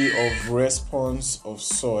study of response of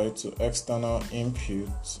soil to external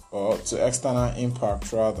input, or to external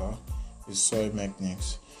impact rather, is soil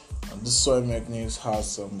mechanics. And this soil mechanics has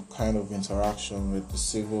some kind of interaction with the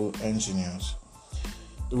civil engineers.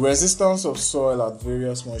 The resistance of soil at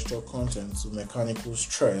various moisture contents to mechanical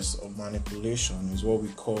stress of manipulation is what we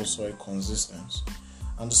call soil consistence.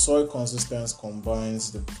 And the soil consistence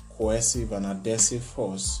combines the cohesive and adhesive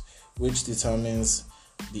force, which determines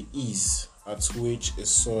the ease at which a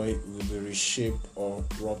soil will be reshaped or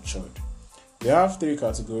ruptured. We have three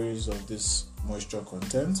categories of this moisture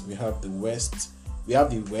content. We have the wet,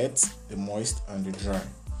 the moist, and the dry.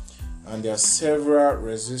 And there are several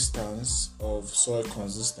resistance of soil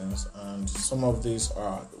consistence, and some of these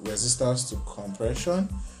are resistance to compression,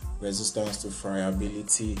 resistance to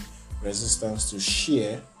friability, resistance to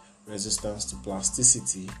shear, resistance to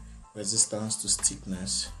plasticity, resistance to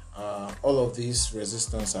stiffness. All of these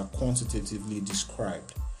resistance are quantitatively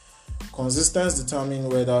described. Consistence determines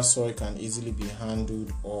whether soil can easily be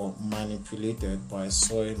handled or manipulated by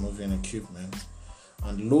soil moving equipment.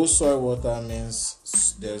 And low soil water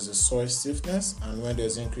means there's a soil stiffness, and when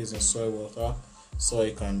there's increase in soil water,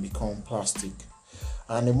 soil can become plastic.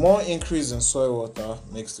 And the more increase in soil water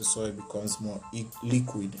makes the soil becomes more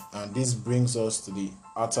liquid, and this brings us to the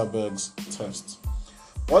Atterberg's test.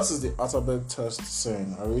 What is the Atterberg test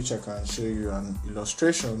saying? I wish I can show you an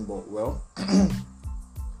illustration, but well,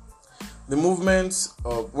 the movement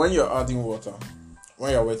of when you're adding water,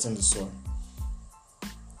 when you're wetting the soil,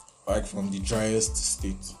 like from the driest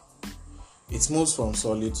state, it moves from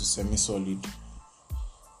solid to semi-solid.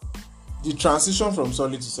 The transition from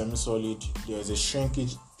solid to semi-solid, there is a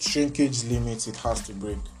shrinkage limit it has to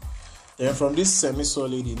break. Then from this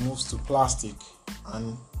semi-solid, it moves to plastic,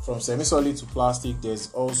 and from semi-solid to plastic,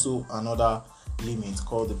 there's also another limit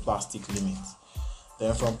called the plastic limit.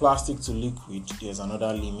 Then from plastic to liquid, there's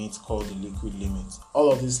another limit called the liquid limit.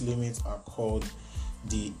 All of these limits are called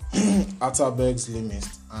the Atterberg's limit,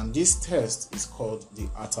 and this test is called the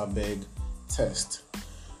Atterberg test.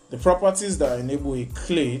 The properties that enable a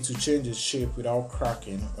clay to change its shape without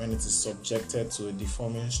cracking when it is subjected to a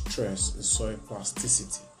deforming stress is soil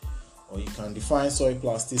plasticity. Or you can define soil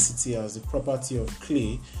plasticity as the property of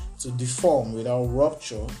clay to deform without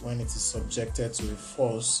rupture when it is subjected to a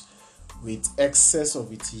force with excess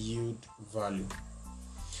of its yield value.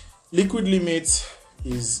 Liquid limit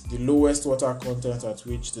is the lowest water content at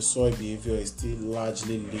which the soil behavior is still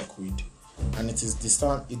largely liquid, and it is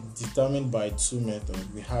determined by two methods.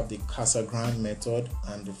 We have the Casagrande method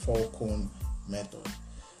and the Falcone method.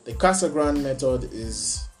 The Casagrande method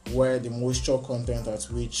is where the moisture content at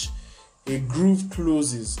which a groove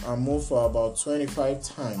closes and moves for about 25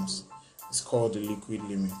 times is called the liquid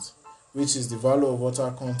limit, which is the value of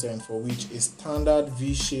water content for which a standard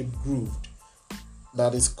V-shaped groove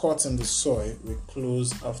that is cut in the soil will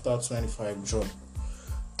close after 25 drop.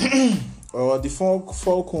 Or the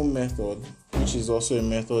Falcone method, which is also a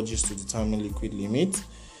method used to determine liquid limit.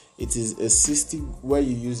 It is a 60 where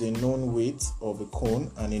you use a known weight of a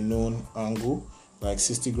cone and a known angle, like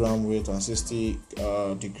 60 gram weight and 60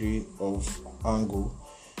 degree of angle.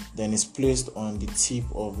 Then it's placed on the tip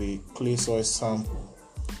of a clay soil sample.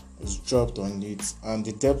 It's dropped on it, and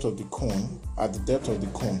the depth of the cone at the depth of the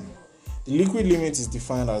cone. The liquid limit is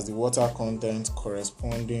defined as the water content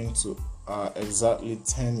corresponding to exactly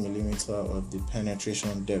 10 millimeter of the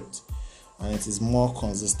penetration depth, and it is more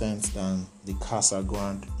consistent than the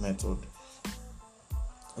Casagrande method.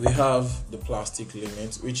 We have the plastic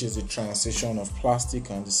limit, which is the transition of plastic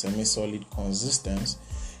and the semi-solid consistence.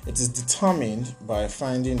 It is determined by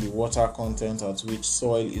finding the water content at which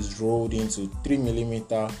soil is rolled into 3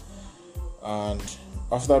 millimeter, and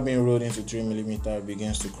after being rolled into 3 millimeter, it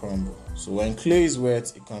begins to crumble. So when clay is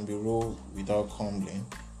wet, it can be rolled without crumbling,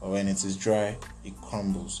 or when it is dry, it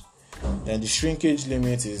crumbles. Then the shrinkage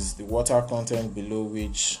limit is the water content below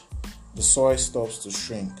which the soil stops to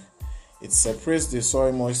shrink. It separates the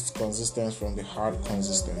soil moist consistence from the hard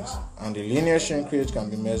consistence, and the linear shrinkage can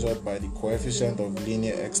be measured by the coefficient of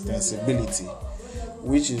linear extensibility,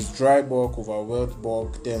 which is dry bulk over wet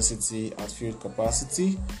bulk density at field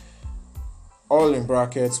capacity, all in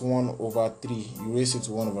brackets 1/3. You raise it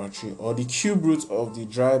to 1/3, or the cube root of the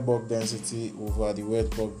dry bulk density over the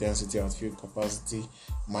wet bulk density at field capacity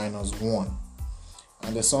minus 1.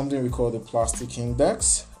 And there's something we call the plastic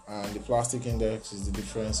index, and the plastic index is the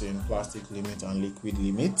difference in plastic limit and liquid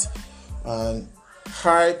limit. And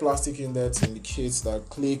high plastic index indicates that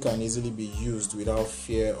clay can easily be used without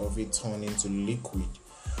fear of it turning to liquid.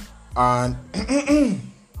 And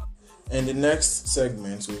in the next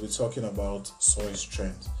segment, we'll be talking about soil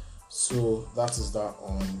strength. So that is that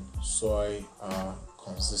on soil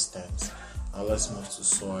consistent. Now let's move to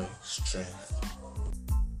soil strength.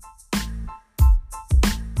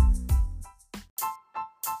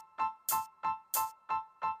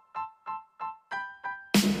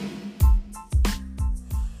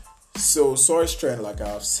 So soil strength, like I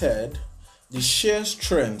have said, the shear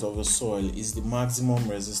strength of a soil is the maximum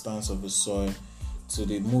resistance of a soil to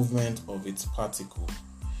the movement of its particle.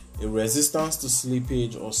 A resistance to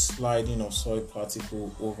slippage or sliding of soil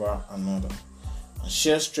particle over another. And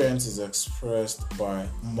shear strength is expressed by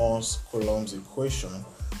Morse-Coulomb's equation,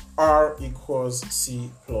 R equals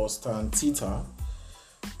C plus tan theta.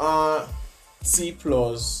 C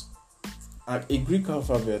plus a Greek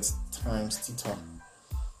alphabet times theta.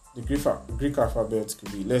 The Greek alphabet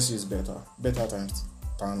could be, let's use beta times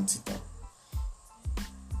tan theta,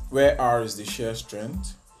 where R is the shear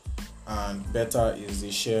strength and beta is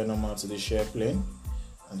the shear normal to the shear plane,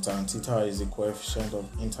 and tan theta is the coefficient of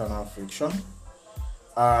internal friction,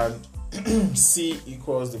 and C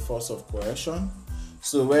equals the force of cohesion.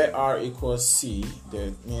 So where R equals C,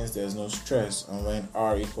 that means there's no stress, and when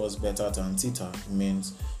R equals beta tan theta, it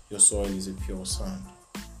means your soil is a pure sand.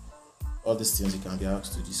 All these things you can be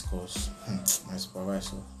asked to discuss. My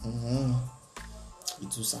supervisor.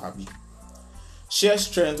 It's too sabi. Shear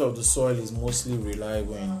strength of the soil is mostly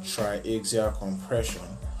reliable in triaxial compression,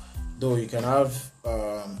 though you can have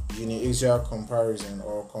uniaxial comparison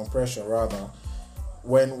or compression rather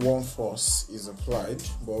when one force is applied,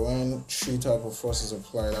 but when three type of forces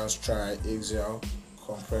applied, that's triaxial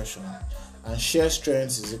compression. And shear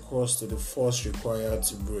strength is equal to the force required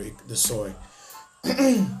to break the soil.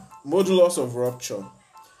 Modulus of rupture.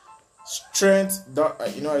 Strength that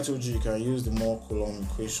I told you can use the Morse-Coulomb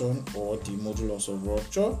equation or the modulus of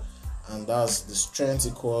rupture, and that's the strength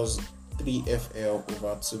equals 3FL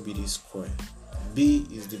over 2BD squared. B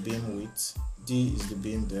is the beam width, D is the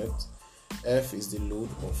beam depth, F is the load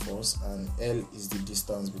or force, and L is the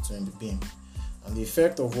distance between the beam. And the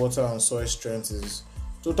effect of water on soil strength is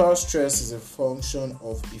total stress is a function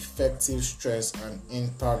of effective stress and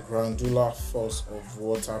intergranular force of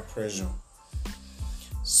water pressure.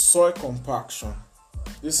 Soil compaction.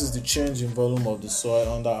 This is the change in volume of the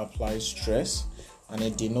soil under applied stress, and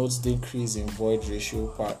it denotes decrease in void ratio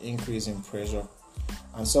per increase in pressure.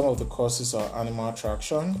 And some of the causes are animal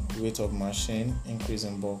traction, weight of machine, increase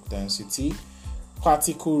in bulk density,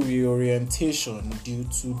 particle reorientation due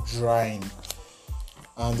to drying.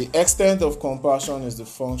 And the extent of compaction is the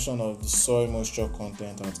function of the soil moisture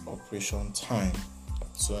content at operation time.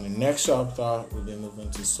 So in the next chapter, we'll be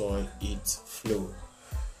moving to soil heat flow.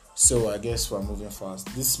 So I guess we're moving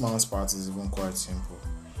fast. This man's part is even quite simple.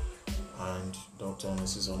 And Dr.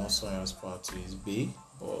 Mrs. Onosoya's part is big,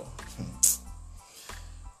 but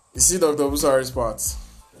you see Dr. Busari's part.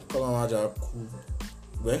 Come on, Maja, cool.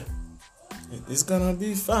 Where? It's gonna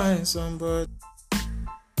be fine, somebody.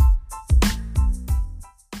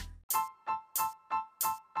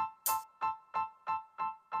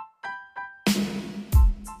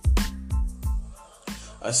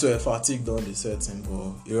 I swear fatigue done the setting,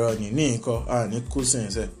 but you're on your knee, and cool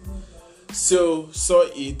sense. So soil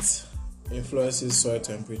heat influences soil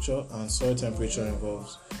temperature, and soil temperature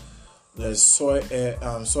involves there's soil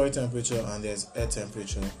temperature and there's air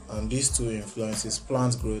temperature, and these two influences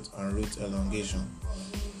plant growth and root elongation.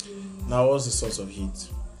 Now, what's the source of heat?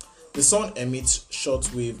 The sun emits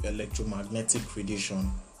shortwave electromagnetic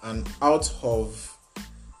radiation, and out of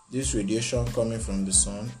this radiation coming from the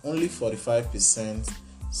sun, only 45%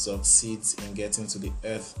 succeeds in getting to the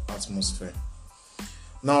Earth's atmosphere.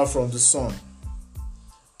 Now, from the sun,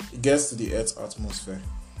 it gets to the Earth's atmosphere.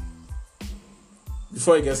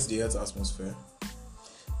 Before it gets to the Earth's atmosphere,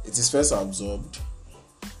 it is first absorbed.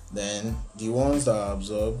 Then the ones that are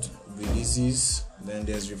absorbed releases. Then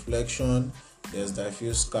there's reflection. There's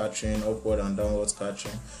diffuse scattering, upward and downward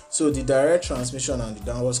scattering. So the direct transmission and the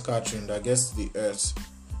downward scattering that gets to the Earth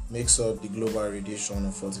makes up the global radiation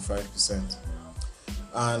of 45%.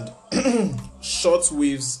 And short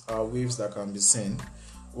waves are waves that can be seen,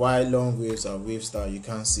 while long waves are waves that you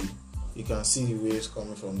can't see. You can see the waves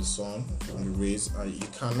coming from the sun, from the rays, and you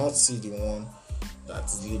cannot see the one that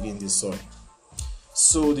is leaving the soil.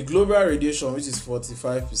 So the global radiation, which is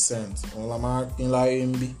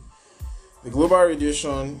 45%, the global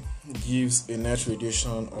radiation gives a net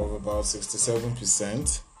radiation of about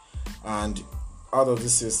 67%, and out of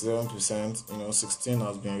this 67%, 16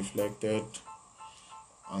 has been reflected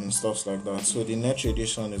and stuff like that. So the net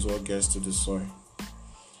radiation is what gets to the soil,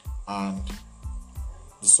 and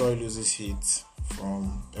the soil loses heat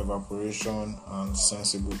from evaporation and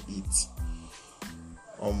sensible heat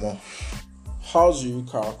or more. How do you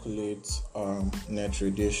calculate net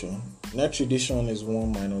radiation? Net radiation is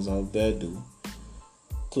 1 minus albedo,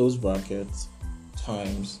 close bracket,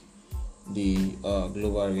 times the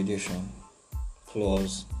global radiation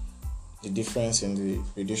plus the difference in the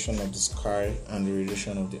radiation of the sky and the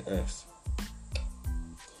radiation of the earth.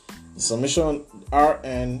 The summation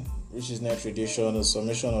Rn, which is net radiation, is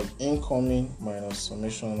summation of incoming minus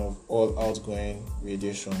summation of all outgoing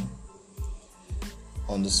radiation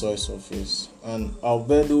on the soil surface, and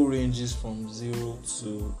albedo ranges from 0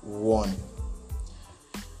 to 1.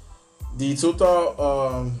 The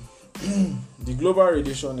total the global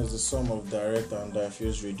radiation is the sum of direct and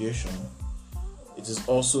diffuse radiation. It is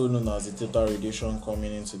also known as the total radiation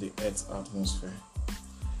coming into the Earth's atmosphere,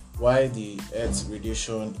 while the Earth's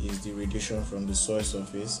radiation is the radiation from the soil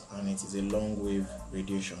surface, and it is a long wave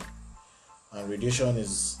radiation. And radiation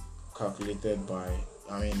is calculated by,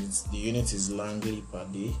 the unit is Langley per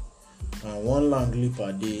day, and 1 Langley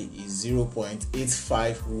per day is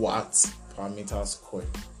 0.85 watts per meter square.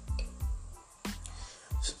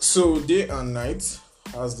 So day and night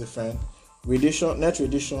has different radiation. Net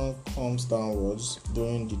radiation comes downwards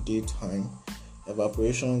during the daytime,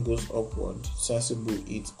 evaporation goes upward, sensible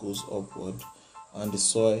heat goes upward, and the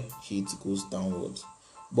soil heat goes downward.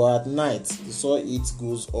 But at night, the soil heat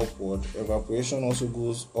goes upward, evaporation also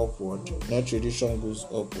goes upward, net radiation goes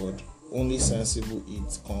upward, only sensible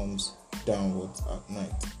heat comes downward at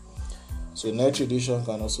night. So net radiation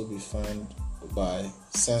can also be found by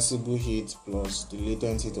sensible heat plus the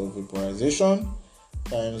latent heat of vaporization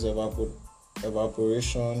times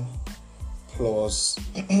evaporation plus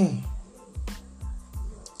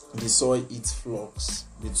the soil heat flux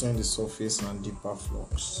between the surface and deeper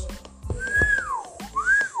flux.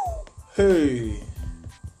 Hey,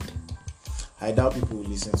 I doubt people will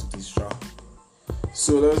listen to this track.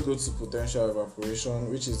 So let's go to potential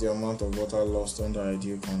evaporation, which is the amount of water lost under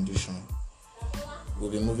ideal condition.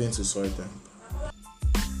 We'll be moving to soil temp.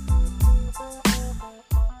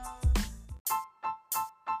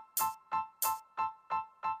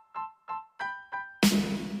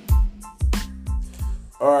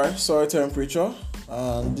 Alright, soil temperature,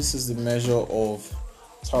 and this is the measure of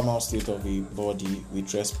thermal state of a body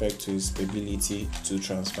with respect to its ability to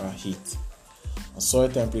transfer heat. And soil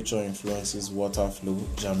temperature influences water flow,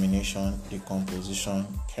 germination, decomposition,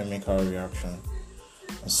 chemical reaction.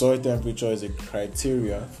 Soil temperature is a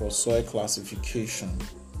criteria for soil classification.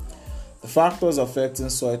 The factors affecting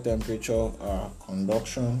soil temperature are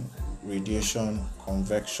conduction, radiation,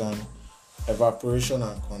 convection, evaporation,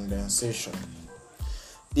 and condensation.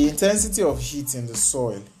 The intensity of heat in the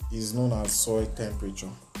soil is known as soil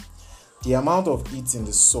temperature. The amount of heat in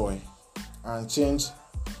the soil and change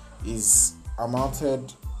is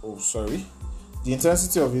the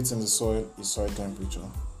intensity of heat in the soil is soil temperature.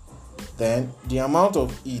 Then the amount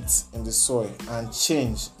of heat in the soil and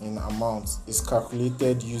change in amount is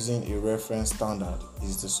calculated using a reference standard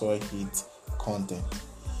is the soil heat content.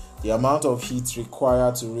 The amount of heat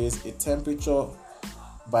required to raise a temperature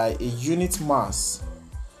by a unit mass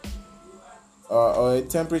or a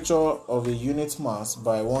temperature of a unit mass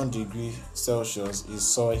by 1 degree Celsius is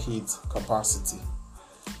soil heat capacity.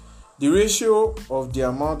 The ratio of the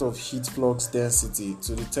amount of heat flux density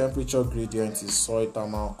to the temperature gradient is soil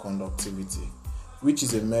thermal conductivity, which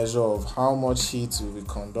is a measure of how much heat will be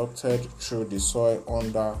conducted through the soil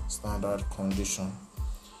under standard condition.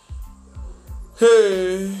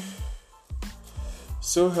 Hey,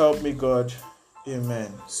 so help me God,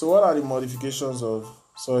 amen. So what are the modifications of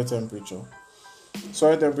soil temperature?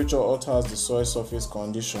 Soil temperature alters the soil surface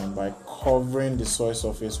condition by covering the soil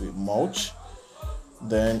surface with mulch.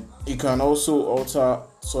 Then it can also alter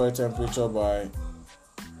soil temperature by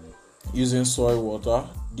using soil water.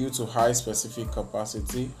 Due to high specific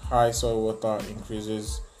capacity, high soil water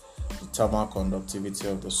increases the thermal conductivity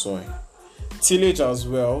of the soil. Tillage as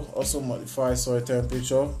well also modifies soil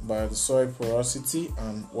temperature by the soil porosity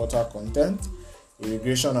and water content.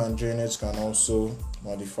 Irrigation and drainage can also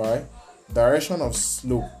modify. Direction of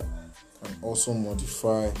slope can also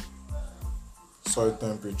modify soil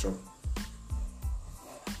temperature.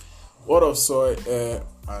 What of soil, air,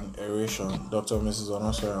 and aeration? Dr. and Mrs.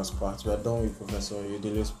 Onosoya's part. We are done with Professor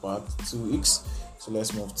Oyedele's part 2 weeks. So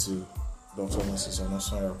let's move to Dr. and Mrs.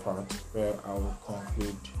 Onosoya's part, where I will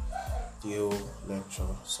conclude the whole lecture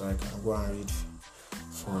so I can go and read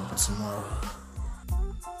for tomorrow.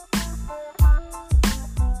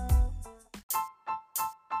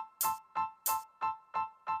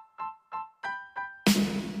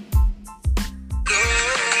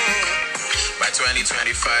 By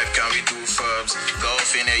 2025, can we do Forbes?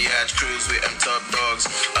 Golf in a yacht cruise with them top dogs.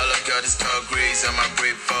 All I've got is dog rays and my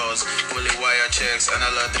brave balls. Pulling wire checks and I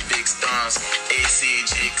love the big stars.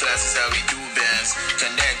 ACG classes how we do bands.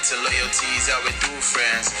 Connect to loyalties how we do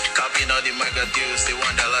friends. Copying all the mega deals, they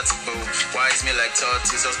want a lot to bow. Wise me like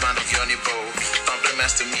tortoise, husband of Yoni Bow.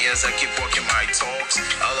 Compliments to me as I keep walking my talks.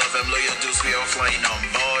 All of them loyal dudes, we all flying on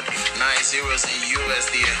board. 9 zeros in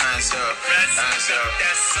USD, hands up, hands up,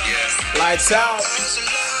 yeah. Lights out.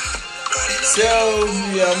 So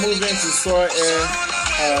we are moving to soil, air,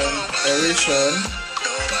 and aeration.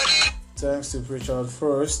 Thanks to Richard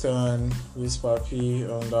first and Miss Papi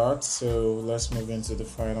on that. So let's move into the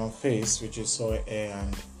final phase, which is soil, air,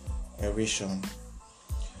 and aeration.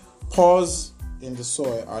 Pores in the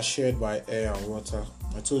soil are shared by air and water.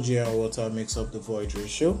 I told you air and water makes up the void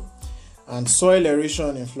ratio. And soil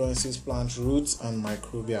aeration influences plant roots and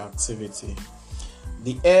microbial activity.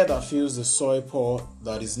 The air that fills the soil pore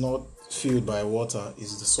that is not filled by water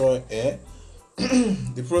is the soil air.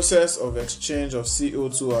 The process of exchange of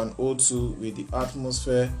CO2 and O2 with the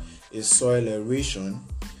atmosphere is soil aeration.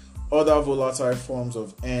 Other volatile forms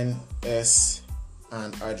of N, S,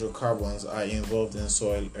 and hydrocarbons are involved in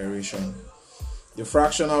soil aeration. The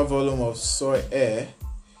fractional volume of soil air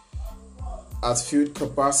at field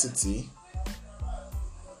capacity.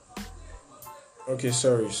 Okay,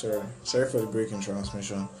 sorry for the break in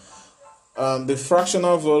transmission. The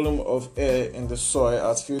fractional volume of air in the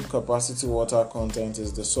soil at field capacity water content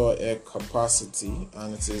is the soil air capacity,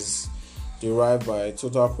 and it is derived by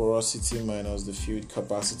total porosity minus the field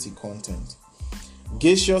capacity content.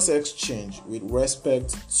 Gaseous exchange with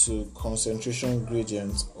respect to concentration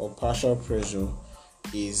gradient or partial pressure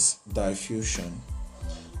is diffusion.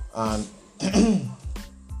 And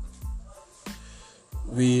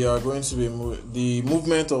we are going to be the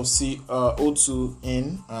movement of O2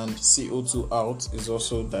 in and CO2 out is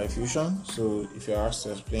also diffusion. So if you're asked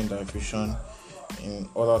to explain diffusion in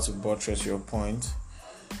order to buttress your point,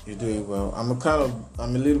 you do it well. I'm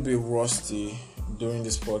a little bit rusty during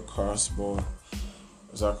this podcast, but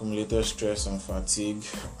it's accumulated stress and fatigue,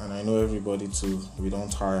 and I know everybody too. We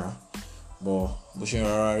don't tire, but we just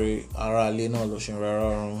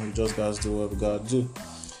gotta do what we gotta do.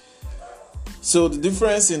 So the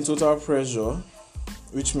difference in total pressure,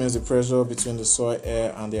 which means the pressure between the soil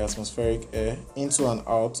air and the atmospheric air into and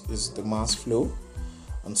out, is the mass flow.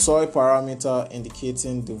 And soil parameter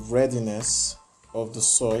indicating the readiness of the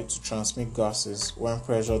soil to transmit gases when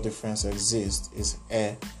pressure difference exists is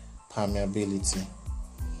air permeability.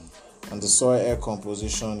 And the soil-air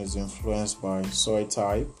composition is influenced by soil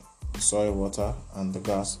type, soil water, and the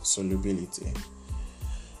gas solubility.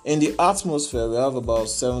 In the atmosphere, we have about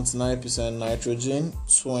 79% nitrogen,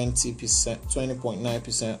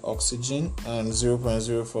 20.9% oxygen, and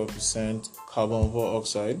 0.04% carbon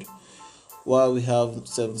dioxide, while we have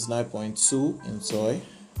 79.2 in soil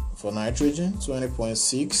for nitrogen,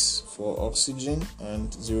 20.6 for oxygen, and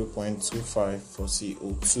 0.25 for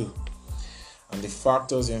CO2. And the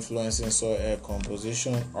factors influencing soil-air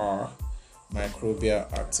composition are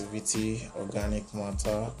microbial activity, organic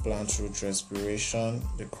matter, plant root respiration,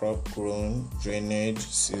 the crop grown, drainage,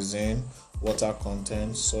 season, water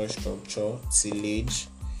content, soil structure, tillage.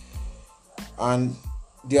 And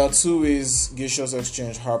there are two ways gaseous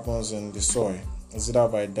exchange happens in the soil. It's either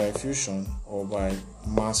by diffusion or by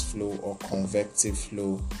mass flow or convective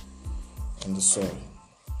flow in the soil.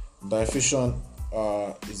 Diffusion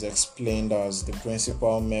is explained as the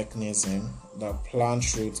principal mechanism that plant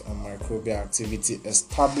root and microbial activity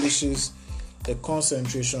establishes a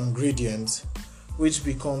concentration gradient which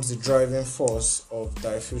becomes the driving force of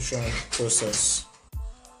diffusion process.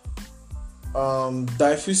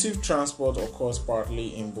 Diffusive transport occurs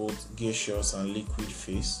partly in both gaseous and liquid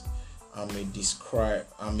phase and may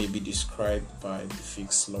be described by the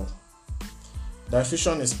Fick's law.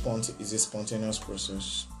 Diffusion is a spontaneous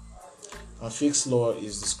process. And Fick's law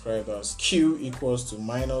is described as Q equals to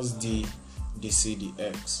minus D dc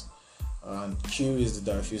dx. And Q is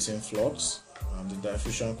the diffusing flux, and the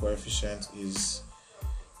diffusion coefficient is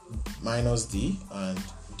minus D, and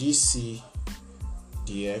dc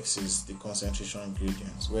dx is the concentration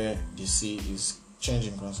gradient, where dc is change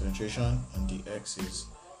in concentration and dx is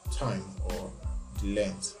time or the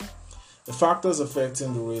length. The factors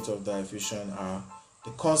affecting the rate of diffusion are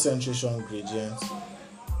the concentration gradient,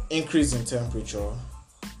 increase in temperature,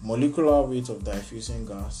 molecular weight of diffusing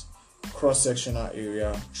gas, cross-sectional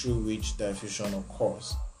area through which diffusion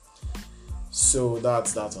occurs. So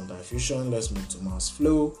that's that on diffusion. Let's move to mass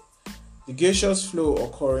flow. The gaseous flow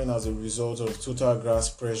occurring as a result of total gas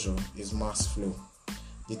pressure is mass flow.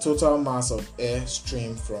 The total mass of air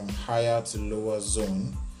stream from higher to lower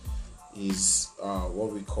zone is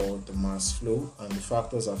what we call the mass flow, and the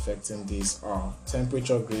factors affecting this are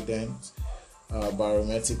temperature gradient,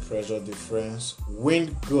 barometric pressure difference,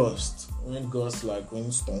 wind gust like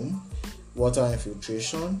windstorm, water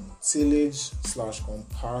infiltration,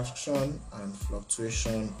 tillage/compaction, and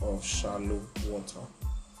fluctuation of shallow water.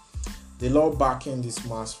 The law backing this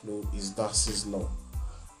mass flow is Darcy's law.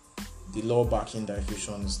 The law backing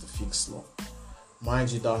diffusion is the Fick's law.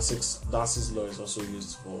 Mind you, Darcy's law is also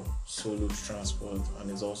used for solute transport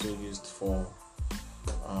and is also used for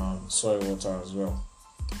soil water as well.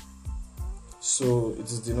 So it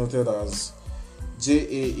is denoted as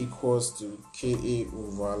JA equals to KA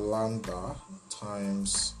over lambda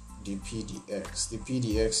times dP dx. dP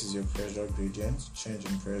dx is your pressure gradient, change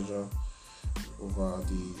in pressure over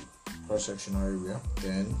the cross-sectional area.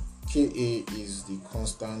 Then KA is the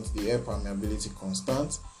constant, the air permeability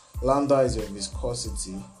constant. Lambda is your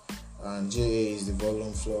viscosity, and JA is the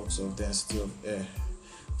volume flux of density of air.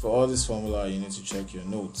 For all this formula, you need to check your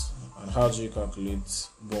notes. And how do you calculate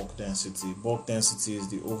bulk density? Bulk density is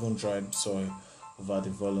the oven-dried soil over the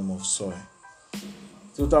volume of soil.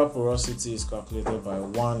 Total porosity is calculated by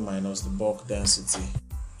 1 minus the bulk density.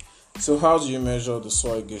 So how do you measure the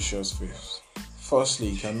soil gaseous phase? Firstly,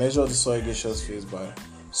 you can measure the soil gaseous phase by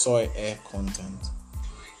soil air content,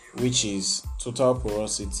 which is total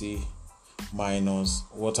porosity minus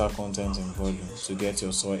water content in volume to get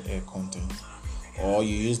your soil air content. Or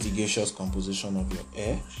you use the gaseous composition of your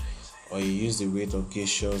air, or you use the rate of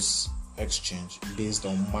gaseous exchange based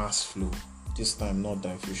on mass flow, this time not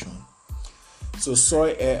diffusion. So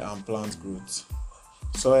soil air and plant growth.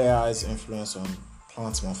 Soil air has influence on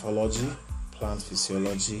plant morphology, plant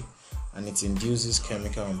physiology, and it induces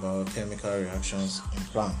chemical and biochemical reactions in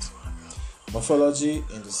plant. Morphology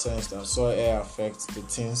in the sense that soil air affects the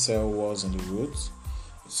thin cell walls in the roots,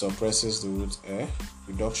 it suppresses the root air,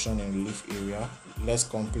 reduction in leaf area, less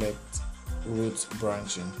complex root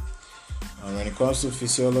branching. And when it comes to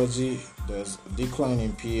physiology, there's a decline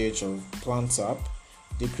in pH of plant sap,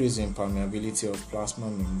 decrease in permeability of plasma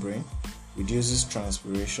membrane, reduces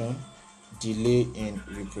transpiration, delay in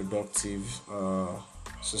reproductive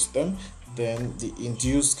system. Then the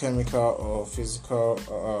induced chemical or physical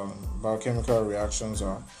biochemical reactions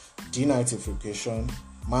are denitrification,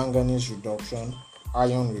 manganese reduction,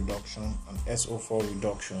 iron reduction, and SO4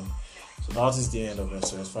 reduction. So that is the end of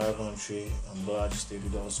SOS 513. I'm glad you stayed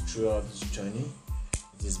with us throughout this journey.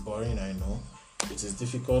 It is boring, I know. It is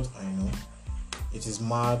difficult, I know. It is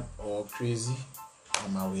mad or crazy,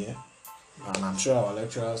 I'm aware. And I'm sure our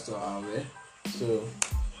lecturers too are aware. So,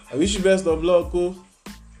 I wish you best of luck, cool.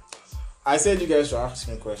 I said you guys should ask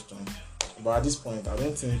me questions. But at this point, I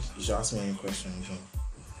don't think you should ask me any questions.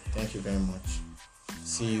 Thank you very much.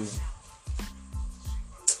 See you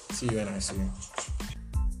when I see you.